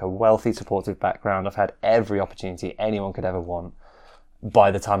come from like a wealthy, supportive background. I've had every opportunity anyone could ever want by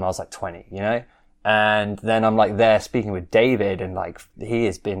the time I was like 20, And then I'm like there speaking with David, and like he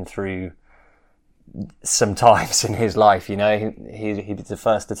has been through some times in his life, he'd be the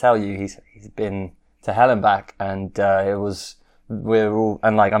first to tell you he's been to hell and back, and we're all,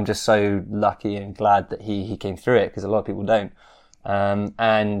 and like I'm just so lucky and glad that he came through it, because a lot of people don't.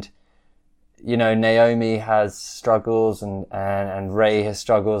 And Naomi has struggles, and Ray has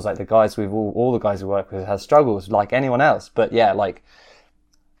struggles, like the guys all the guys we work with has struggles like anyone else. But yeah, like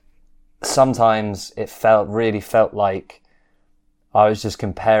sometimes it really felt like I was just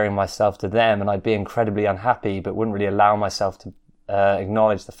comparing myself to them, and I'd be incredibly unhappy, but wouldn't really allow myself to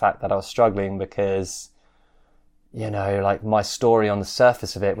acknowledge the fact that I was struggling, because, like my story on the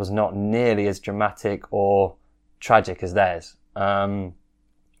surface of it was not nearly as dramatic or tragic as theirs.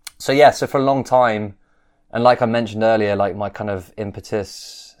 So for a long time, and like I mentioned earlier, like my kind of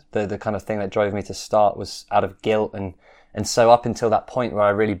impetus, the kind of thing that drove me to start was out of guilt, and so up until that point where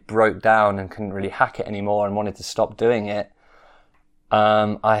I really broke down and couldn't really hack it anymore and wanted to stop doing it,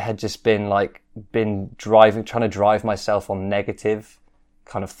 I had just trying to drive myself on negative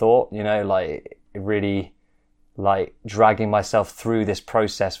kind of thought, like really like dragging myself through this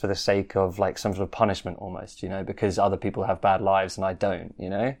process for the sake of like some sort of punishment almost, because other people have bad lives and I don't,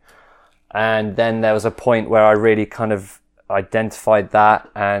 And then there was a point where I really kind of identified that,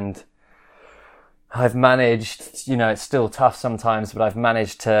 and I've managed, it's still tough sometimes, but I've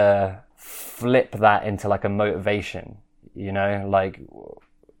managed to flip that into like a motivation, like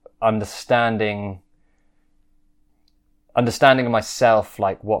understanding myself,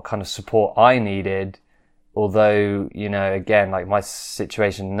 like what kind of support I needed, although, again, like my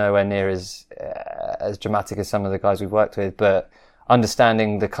situation nowhere near as dramatic as some of the guys we've worked with, but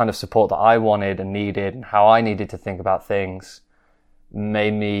understanding the kind of support that I wanted and needed and how I needed to think about things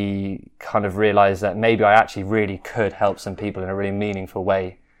made me kind of realize that maybe I actually really could help some people in a really meaningful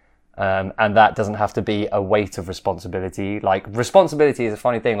way. And that doesn't have to be a weight of responsibility. Like, responsibility is a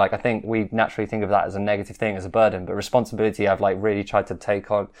funny thing. Like, I think we naturally think of that as a negative thing, as a burden, but responsibility I've like really tried to take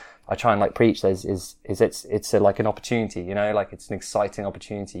on. I try and like preach it's like an opportunity, like it's an exciting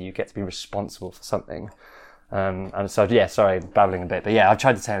opportunity. You get to be responsible for something. And so, yeah, sorry, babbling a bit, but yeah, I've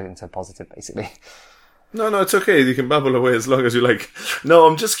tried to turn it into a positive, basically. No, it's okay. You can babble away as long as you like. No,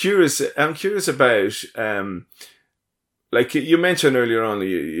 I'm just curious. I'm curious about, like you mentioned earlier on,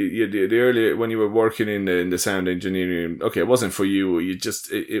 the earlier when you were working in the sound engineering. Okay, it wasn't for you. You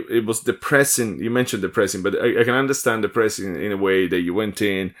just it was depressing. You mentioned depressing, but I can understand depressing in a way that you went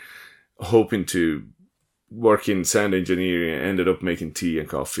in hoping to work in sound engineering and ended up making tea and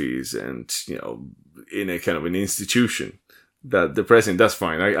coffees, and in a kind of an institution. That depressing, that's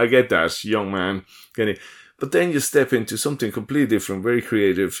fine. I get that, young man. But then you step into something completely different, very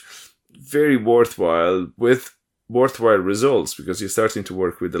creative, very worthwhile, with worthwhile results, because you're starting to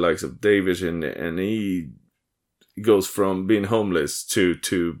work with the likes of David, and he goes from being homeless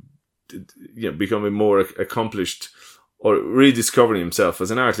to becoming more accomplished, or rediscovering himself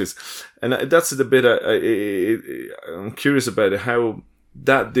as an artist. And that's the bit I'm curious about, how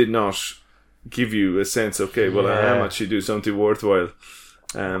that did not give you a sense, okay, well, I am actually do something worthwhile.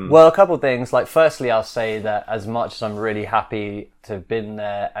 Well, a couple of things. Like, firstly, I'll say that as much as I'm really happy to have been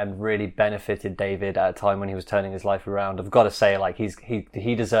there and really benefited David at a time when he was turning his life around, I've got to say, like,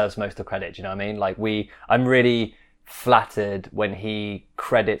 he deserves most of the credit. Do you know what I mean? Like, I'm really flattered when he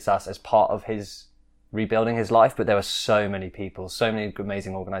credits us as part of his rebuilding his life. But there were so many people, so many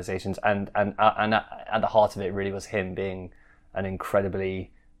amazing organizations, and at the heart of it really was him being an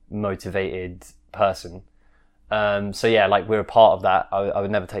incredibly motivated person. So yeah, like, we're a part of that. I would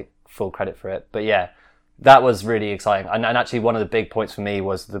never take full credit for it, but yeah, that was really exciting. And actually, one of the big points for me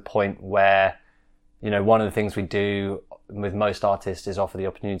was the point where one of the things we do with most artists is offer the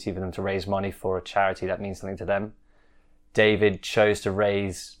opportunity for them to raise money for a charity that means something to them. David chose to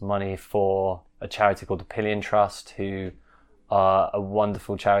raise money for a charity called the Pillion Trust, who are a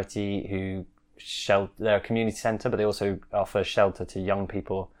wonderful charity who they're a community centre, but they also offer shelter to young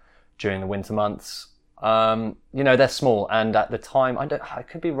people during the winter months. They're small, and at the time, I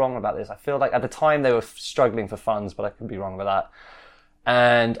could be wrong about this. I feel like at the time they were struggling for funds, but I could be wrong with that.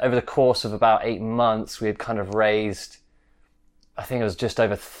 And over the course of about 8 months, we had kind of raised, I think it was just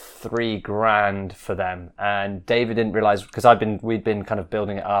over $3,000 for them. And David didn't realize, because we'd been kind of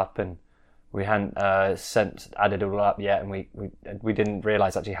building it up, and we hadn't added it all up yet, and we didn't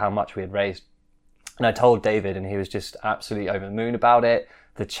realize actually how much we had raised. And I told David, and he was just absolutely over the moon about it.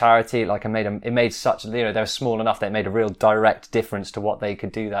 The charity, like it made such, they were small enough that it made a real direct difference to what they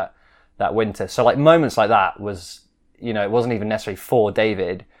could do that winter. So like moments like that was, it wasn't even necessarily for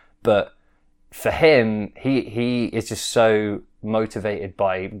David, but for him, he is just so motivated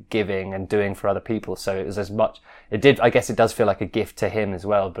by giving and doing for other people. So it was I guess it does feel like a gift to him as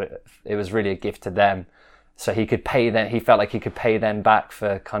well, but it was really a gift to them. So he felt like he could pay them back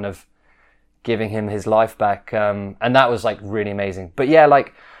for kind of giving him his life back. And that was like really amazing. But yeah,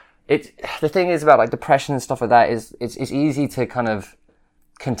 like the thing is about like depression and stuff like that is it's easy to kind of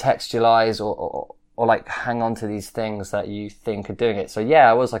contextualize or like hang on to these things that you think are doing it. So yeah,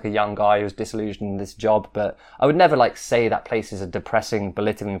 I was like a young guy who was disillusioned in this job, but I would never like say that place is a depressing,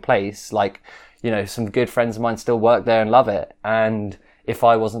 belittling place. Like, some good friends of mine still work there and love it. And if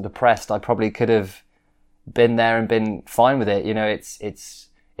I wasn't depressed, I probably could have been there and been fine with it.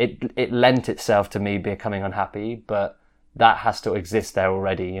 It lent itself to me becoming unhappy, but that has to exist there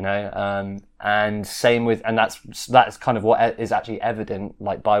already, and same with, and that's kind of what is actually evident,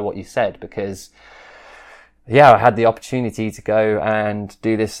 like by what you said, because yeah, I had the opportunity to go and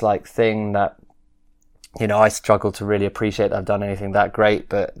do this like thing that, I struggle to really appreciate that I've done anything that great,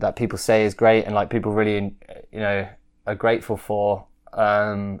 but that people say is great and like people really, are grateful for.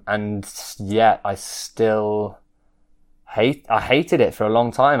 And yet I still hated it for a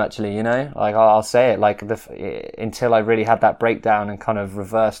long time, actually, like I'll say it, like until I really had that breakdown and kind of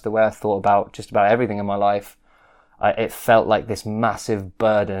reversed the way I thought about just about everything in my life. It felt like this massive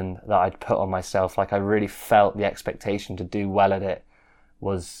burden that I'd put on myself. Like I really felt the expectation to do well at it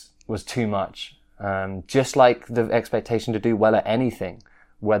was too much. Just like the expectation to do well at anything,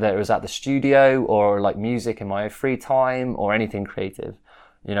 whether it was at the studio or like music in my free time or anything creative.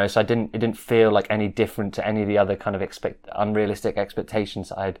 So it didn't feel like any different to any of the other kind of unrealistic expectations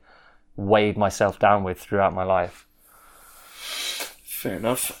that I'd weighed myself down with throughout my life. Fair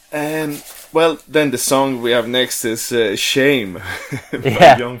enough. Well, then the song we have next is Shame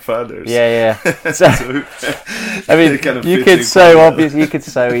by Young Fathers. Yeah. So, I mean, kind of you could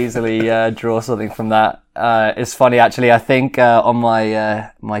so easily draw something from that. It's funny, actually. I think on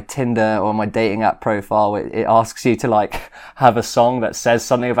my Tinder or my dating app profile, it asks you to like have a song that says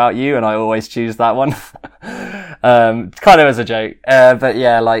something about you, and I always choose that one. Kind of as a joke. But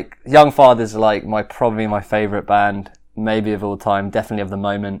yeah, like Young Fathers are like probably my favourite band, maybe of all time, definitely of the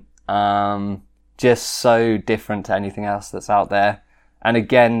moment. Just so different to anything else that's out there. And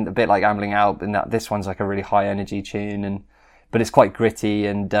again, a bit like Ambling Out, in that this one's like a really high energy tune, but it's quite gritty.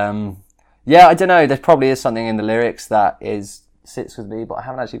 And yeah, I don't know, there probably is something in the lyrics that sits with me, but I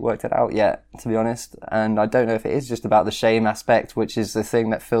haven't actually worked it out yet, to be honest. And I don't know if it is just about the shame aspect, which is the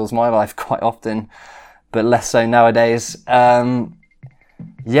thing that fills my life quite often, but less so nowadays.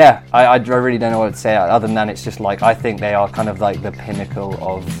 Yeah, I really don't know what to say other than it's just like, I think they are kind of like the pinnacle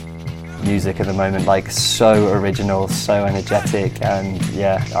of music at the moment, like so original, so energetic, and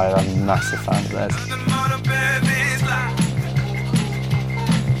yeah, I'm a massive fan of theirs.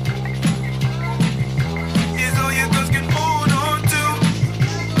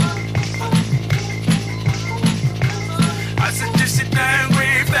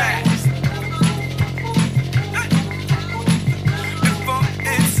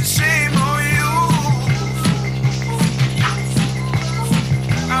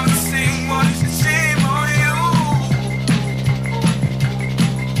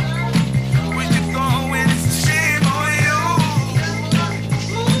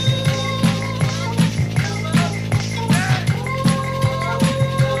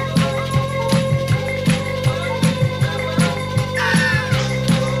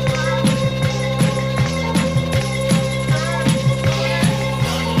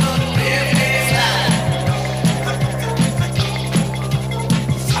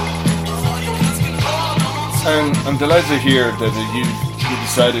 I'm delighted to hear that you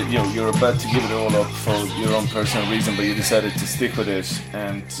decided, you're about to give it all up for your own personal reason, but you decided to stick with it.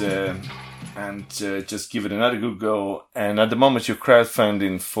 And and just give it another good go. And at the moment, you're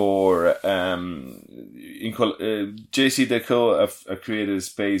crowdfunding for JC Deco have created a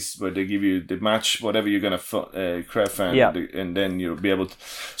space where they give you the match whatever you're gonna crowdfund, and then you'll be able to.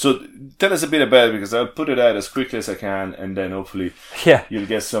 So tell us a bit about it, because I'll put it out as quickly as I can, and then hopefully you'll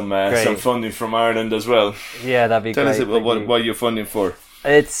get some funding from Ireland as well. Yeah, that'd be great. Tell us about what you're funding for.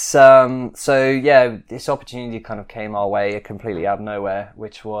 It's this opportunity kind of came our way completely out of nowhere,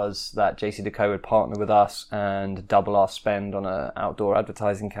 which was that JC Deco would partner with us and double our spend on an outdoor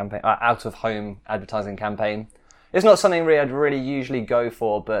advertising campaign, out of home advertising campaign. It's not something I'd really usually go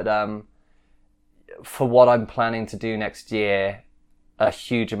for, but for what I'm planning to do next year, a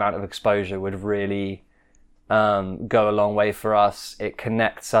huge amount of exposure would really go a long way for us. It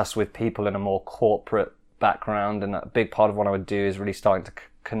connects us with people in a more corporate background, and a big part of what I would do is really starting to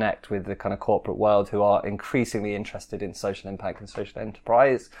connect with the kind of corporate world who are increasingly interested in social impact and social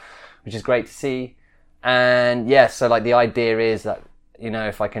enterprise, which is great to see. And so like the idea is that,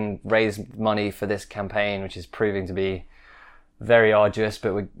 if I can raise money for this campaign, which is proving to be very arduous,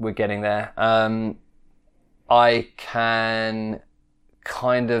 but we're getting there, I can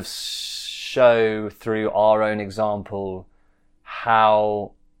kind of show through our own example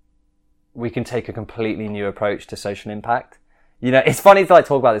how we can take a completely new approach to social impact. It's funny to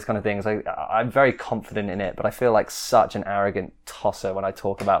talk about this kind of things. I'm very confident in it, but I feel like such an arrogant tosser when I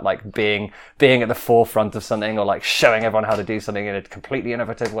talk about being at the forefront of something, or showing everyone how to do something in a completely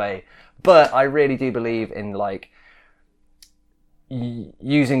innovative way. But I really do believe in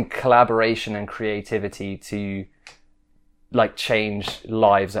using collaboration and creativity to change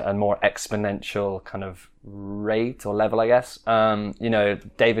lives at a more exponential kind of rate or level, I guess.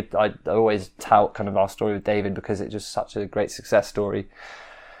 David, I always tout kind of our story with David because it's just such a great success story.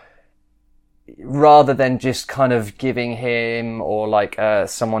 Rather than just kind of giving him or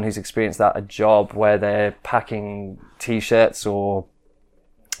someone who's experienced that a job where they're packing t-shirts or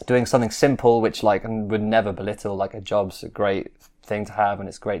doing something simple, which would never belittle. A job's a great thing to have, and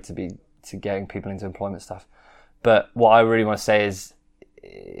it's great to getting people into employment stuff. But what I really want to say is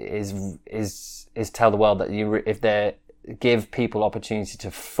tell the world that give people opportunity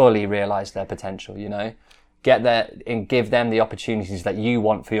to fully realize their potential, get there and give them the opportunities that you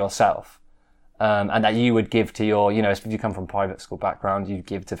want for yourself, and that you would give to your, if you come from private school background, you'd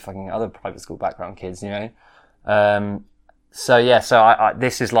give to fucking other private school background kids, So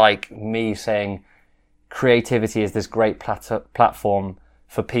this is me saying creativity is this great platform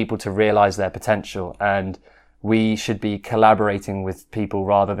for people to realize their potential, and we should be collaborating with people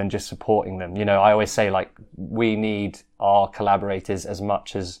rather than just supporting them. I always say we need our collaborators as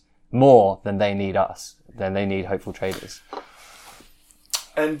much as more than they need us, than they need Hopeful Traders.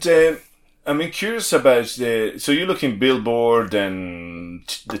 And I'm curious about so you're looking billboard and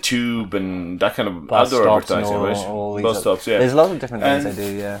the tube and that kind of bus outdoor advertising, right? all Bus stops, yeah. There's a lot of different things I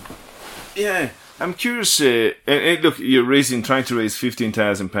do, yeah. Yeah. I'm curious, and look, you're trying to raise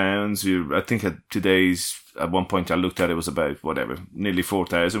 £15,000. I think at one point I looked at it was about nearly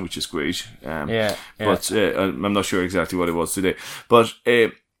 4,000, which is great. But I'm not sure exactly what it was today. But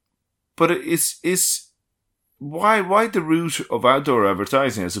it's why the route of outdoor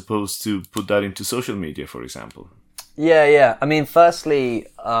advertising as opposed to put that into social media, for example? Yeah. Firstly,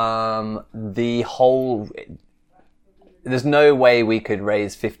 there's no way we could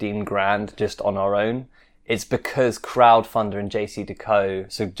raise 15 grand just on our own. It's because Crowdfunder and JC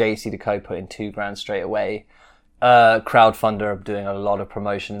Deco, so JC Deco put in 2 grand straight away. Crowdfunder are doing a lot of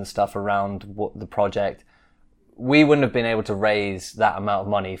promotion and stuff around the project. We wouldn't have been able to raise that amount of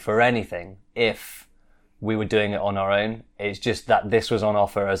money for anything if we were doing it on our own. It's just that this was on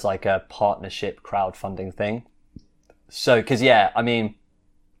offer as a partnership crowdfunding thing. So,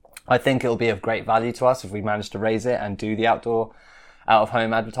 I think it'll be of great value to us if we manage to raise it and do the outdoor, out of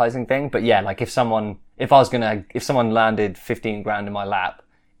home advertising thing. But if someone landed 15 grand in my lap,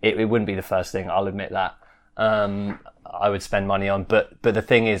 it wouldn't be the first thing. I'll admit that. I would spend money on, but the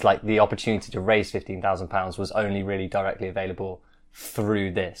thing is the opportunity to raise £15,000 was only really directly available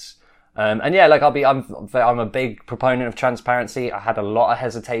through this. I'm a big proponent of transparency. I had a lot of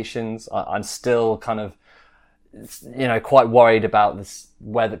hesitations. I'm still kind of, quite worried about this,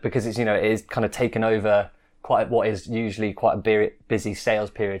 because it's, it is kind of taken over what is usually quite a busy sales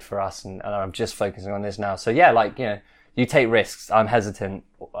period for us. And I'm just focusing on this now. So you take risks. I'm hesitant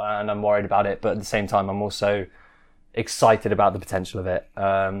and I'm worried about it. But at the same time, I'm also excited about the potential of it.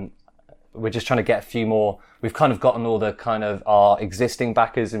 We're just trying to get a few more. We've kind of gotten all the kind of our existing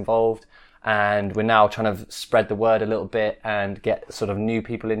backers involved, and we're now trying to spread the word a little bit and get sort of new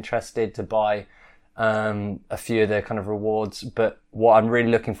people interested to buy a few of the kind of rewards. But what I'm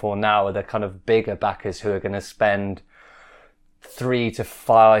really looking for now are the kind of bigger backers who are going to spend £300 to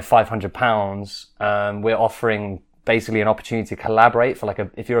 £500. We're offering basically an opportunity to collaborate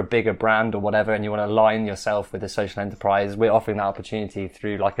for if you're a bigger brand or whatever and you want to align yourself with a social enterprise, we're offering that opportunity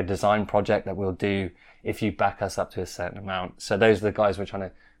through like a design project that we'll do if you back us up to a certain amount. So those are the guys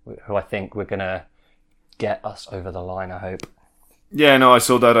who I think we're going to get us over the line, I hope. Yeah, no, I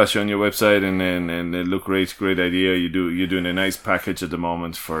saw that actually on your website, and it looked great idea. You're doing a nice package at the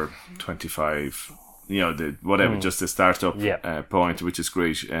moment for 25, just the startup point, which is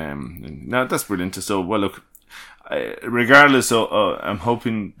great. No, that's brilliant. So, well, look, regardless, I'm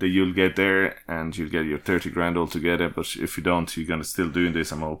hoping that you'll get there and you'll get your 30 grand altogether. But if you don't, you're gonna still doing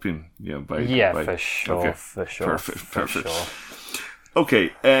this. I'm hoping, for sure, okay. for sure, perfect. Sure.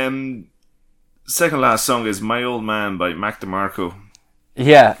 Okay, second last song is "My Old Man" by Mac DeMarco.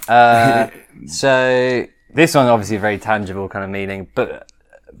 Yeah. So this one obviously a very tangible kind of meaning, but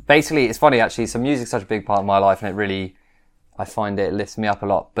basically it's funny actually. So music's such a big part of my life, and I find it lifts me up a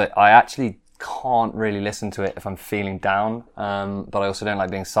lot. But I actually can't really listen to it if I'm feeling down. But I also don't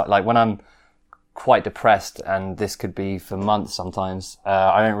like being like when I'm quite depressed, and this could be for months sometimes.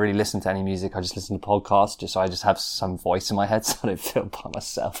 I don't really listen to any music. I just listen to podcasts, just so I just have some voice in my head, so I don't feel by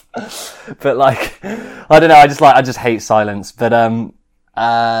myself. But I don't know. I just hate silence. But I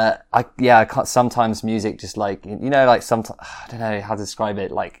can't. Sometimes music just sometimes I don't know how to describe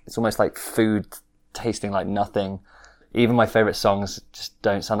it. Like it's almost like food tasting like nothing. Even my favorite songs just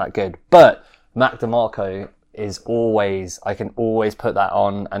don't sound that good. But Mac DeMarco I can always put that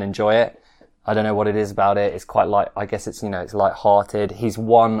on and enjoy it. I don't know what it is about it. It's quite I guess it's, it's light-hearted. He's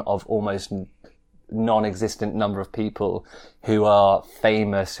one of almost non-existent number of people who are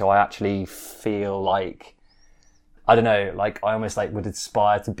famous, who I actually feel like, I don't know, I almost would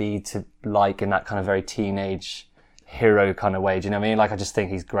aspire to be in that kind of very teenage hero kind of way. Do you know what I mean? I just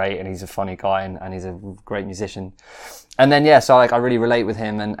think he's great and he's a funny guy and he's a great musician. And then, so I really relate with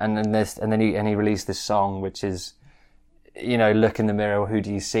him and then he released this song, which is, look in the mirror, who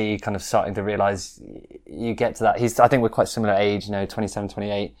do you see? Kind of starting to realize you get to that. I think we're quite similar age, 27,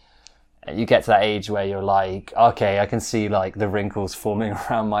 28. You get to that age where you're like, okay, I can see the wrinkles forming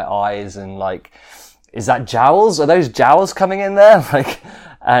around my eyes and is that jowls? Are those jowls coming in there?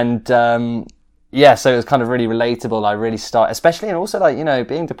 So it was kind of really relatable. I really especially, and also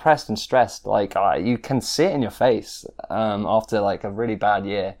being depressed and stressed, you can see it in your face, after a really bad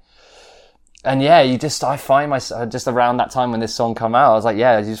year. And I find myself just around that time when this song came out, I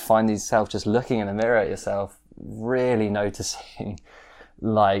was you just find yourself just looking in the mirror at yourself, really noticing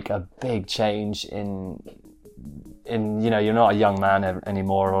a big change in you're not a young man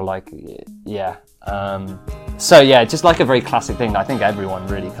anymore just a very classic thing that I think everyone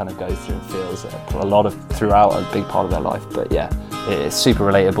really kind of goes through and feels throughout a big part of their life. But it's super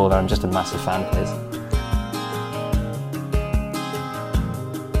relatable and I'm just a massive fan of his.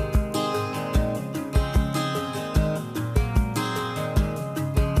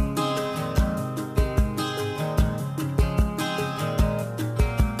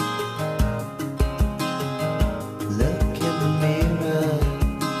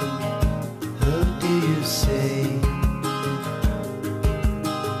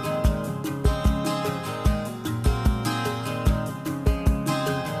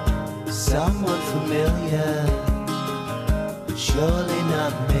 Someone familiar, but surely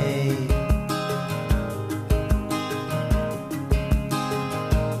not me.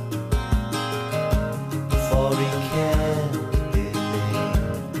 For he can't be me.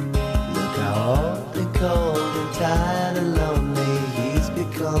 Look how old and cold and tired and lonely he's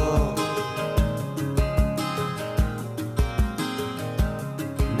become.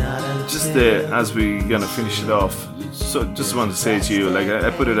 Just as we're gonna finish it off, so just want to say to you, I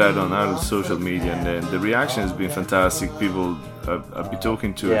put it out on our social media, and the reaction has been fantastic. People, I've been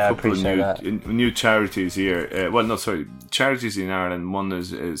talking to a couple of new charities here. Charities in Ireland. One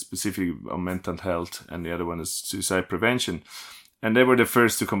is specifically on mental health, and the other one is suicide prevention. And they were the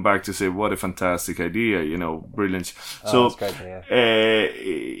first to come back to say, "What a fantastic idea! Brilliant." So, that's great to hear.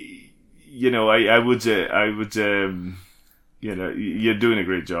 I would. You're doing a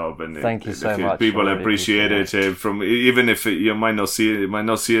great job, and thank you so much. People appreciate it. From even if you might not see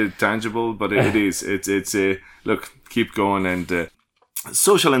it tangible, but it is. It's look, keep going. And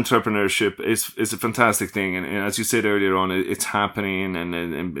social entrepreneurship is a fantastic thing, and as you said earlier on, it's happening,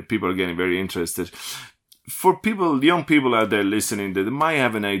 and people are getting very interested. For young people out there listening, that might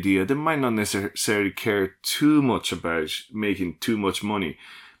have an idea, they might not necessarily care too much about making too much money.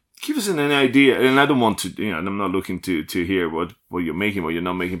 give us an idea, and I don't want to, I'm not looking to hear what you're making, what you're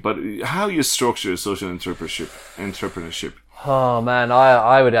not making, but how you structure social entrepreneurship. Oh man,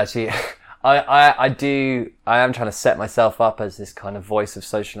 I would actually, I am trying to set myself up as this kind of voice of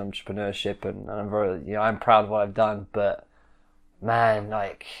social entrepreneurship, and I'm very, I'm proud of what I've done, but man,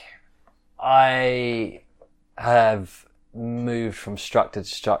 like, I have moved from structure to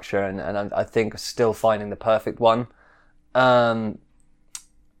structure, and I think still finding the perfect one.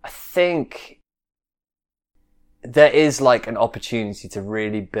 I think there is like an opportunity to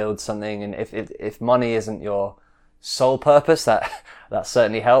really build something, and if money isn't your sole purpose, that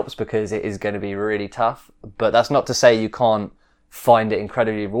certainly helps, because it is going to be really tough. But that's not to say you can't find it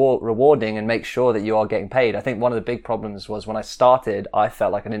incredibly rewarding and make sure that you are getting paid. I think one of the big problems was when I started, I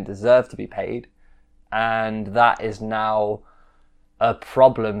felt like I didn't deserve to be paid, and that is now a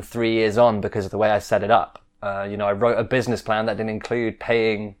problem 3 years on because of the way I set it up. I wrote a business plan that didn't include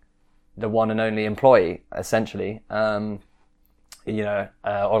paying the one and only employee, essentially, or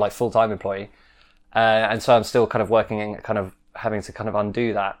like full-time employee. And so I'm still kind of working in kind of having to kind of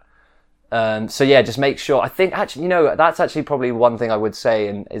undo that. So yeah, just make sure. I think actually, that's actually probably one thing I would say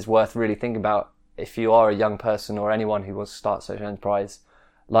and is worth really thinking about if you are a young person or anyone who wants to start social enterprise.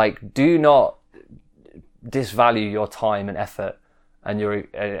 Like, do not disvalue your time and effort and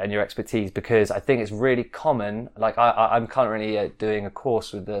your expertise, because I think it's really common. Like I'm currently doing a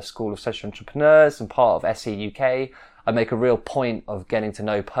course with the School of Social Entrepreneurs and part of SE UK. I make a real point of getting to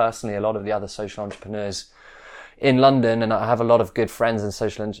know personally a lot of the other social entrepreneurs in London, and I have a lot of good friends in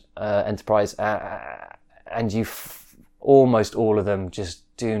social enterprise, and almost all of them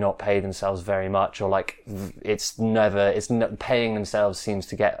just do not pay themselves very much, or like paying themselves seems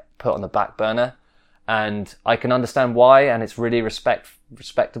to get put on the back burner. And I can understand why, and it's really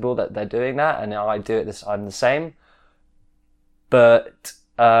respectable that they're doing that, and I do it. I'm the same, but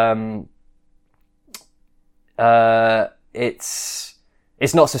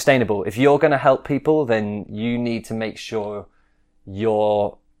it's not sustainable. If you're going to help people, then you need to make sure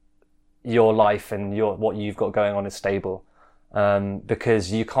your life and what you've got going on is stable,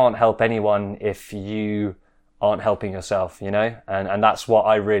 because you can't help anyone if you aren't helping yourself, and that's what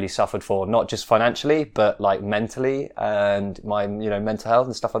I really suffered for, not just financially, but like mentally, and my, mental health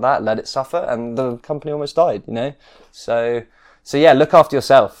and stuff like that, let it suffer, and the company almost died, So yeah, look after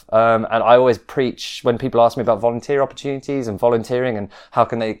yourself. And I always preach when people ask me about volunteer opportunities and volunteering and how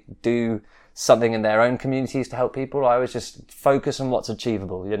can they do something in their own communities to help people. I always just focus on what's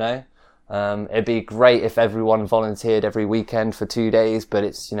achievable, It'd be great if everyone volunteered every weekend for 2 days, but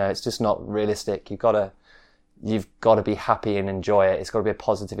it's just not realistic. You've got to be happy and enjoy it. It's got to be a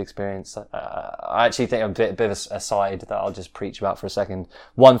positive experience. I actually think a bit of a aside that I'll just preach about for a second.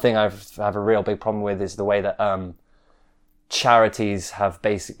 One thing I have a real big problem with is the way that charities have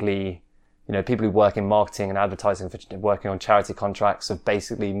basically, people who work in marketing and advertising for working on charity contracts have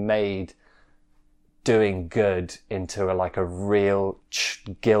basically made doing good into a real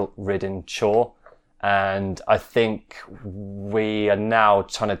guilt-ridden chore. And I think we are now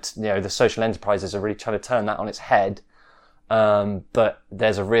trying to, the social enterprises are really trying to turn that on its head. But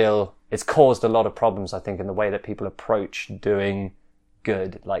it's caused a lot of problems, I think, in the way that people approach doing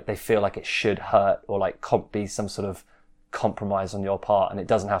good. Like, they feel like it should hurt or be some sort of compromise on your part. And it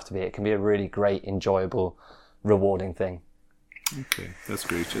doesn't have to be. It can be a really great, enjoyable, rewarding thing. Okay, that's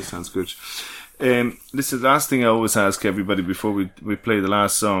great. That sounds good. This is the last thing I always ask everybody before we play the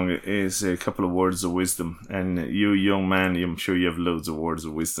last song is a couple of words of wisdom. And you, young man, I'm sure you have loads of words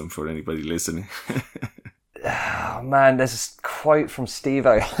of wisdom for anybody listening. Oh, man, there's a quote from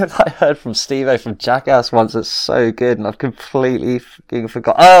Steve-O I heard from Steve-O from Jackass once that's so good, and I've completely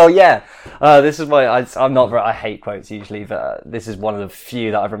forgot. Oh, yeah. This is I hate quotes usually, but this is one of the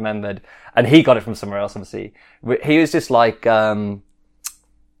few that I've remembered. And he got it from somewhere else, obviously. He was just like,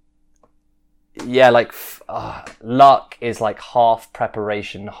 luck is like half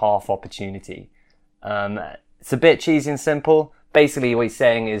preparation, half opportunity. It's a bit cheesy and simple. Basically, what he's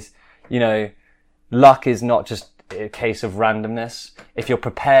saying is, luck is not just a case of randomness. If you're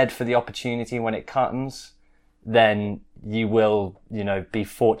prepared for the opportunity when it comes, then you will, be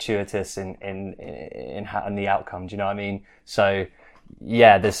fortuitous in the outcome. Do you know what I mean? So,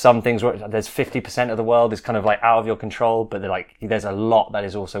 yeah, there's some things where there's 50% of the world is kind of out of your control, but there's a lot that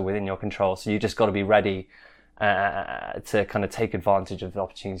is also within your control. So you just got to be ready to kind of take advantage of the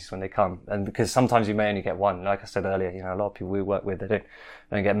opportunities when they come. And because sometimes you may only get one. Like I said earlier, a lot of people we work with, they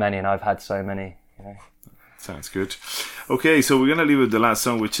don't get many, and I've had so many. Sounds good. Okay, so we're gonna leave with the last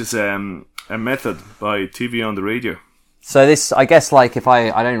song, which is a Method by TV on the Radio. So this, I guess, if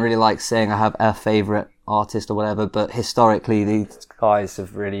I don't really like saying I have a favorite artist or whatever, but historically these guys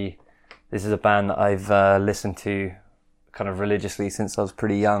have really, this is a band that I've listened to kind of religiously since I was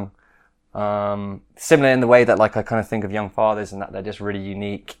pretty young. Similar in the way that like I kind of think of Young Fathers and that they're just really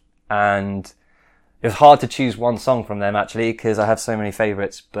unique, and it was hard to choose one song from them actually because I have so many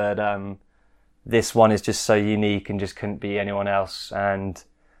favourites, but this one is just so unique and just couldn't be anyone else. And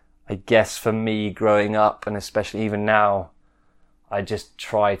I guess for me growing up, and especially even now, I just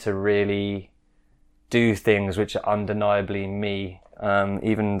try to really do things which are undeniably me,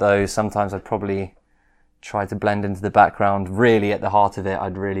 even though sometimes I'd probably try to blend into the background. Really at the heart of it,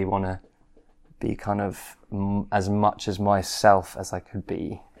 I'd really want to be kind of as much as myself as I could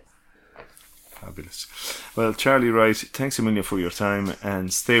be. Fabulous. Well, Charlie Wright, thanks a million for your time,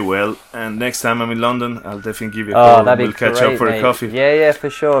 and stay well. And next time I'm in London, I'll definitely give you a call and we'll catch up for a coffee. Yeah, for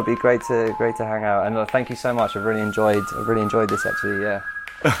sure. It'd be great to hang out. And thank you so much. I've really enjoyed this actually. Yeah.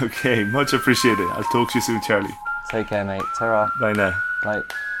 Okay, much appreciated. I'll talk to you soon, Charlie. Take care, mate. Ta-ra. Bye now. Bye.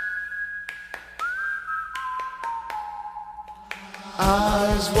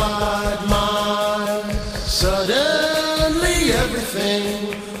 Eyes wide, mind, suddenly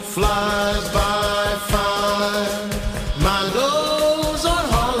everything flies by fine. Mind goes on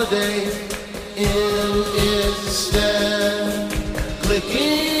holiday in its stead,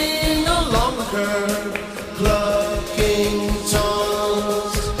 clicking along the curb, clucking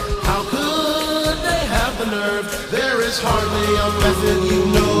tongues. How could they have the nerve? There is hardly a method, you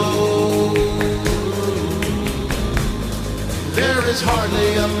know. There is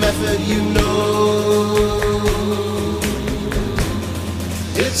hardly a method, you know.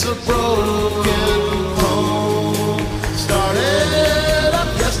 It's a broken home, started up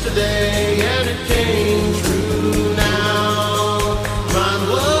yesterday and it came true now. Mine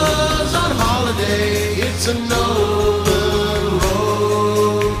was on holiday, it's an open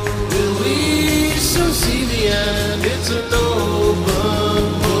road. Will we soon see the end? It's an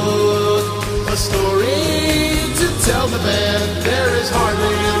open book, a story to tell the band. There is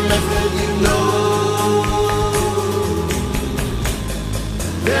hardly a method, you know.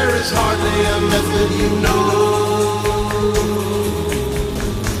 There is hardly a method, you know.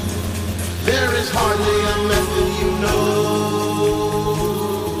 There is hardly a method, you know.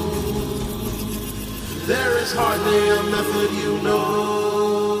 There is hardly a method, you know.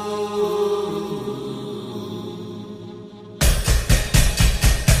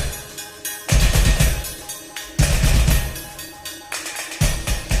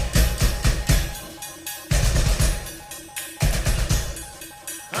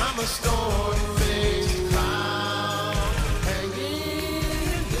 I'm a storm.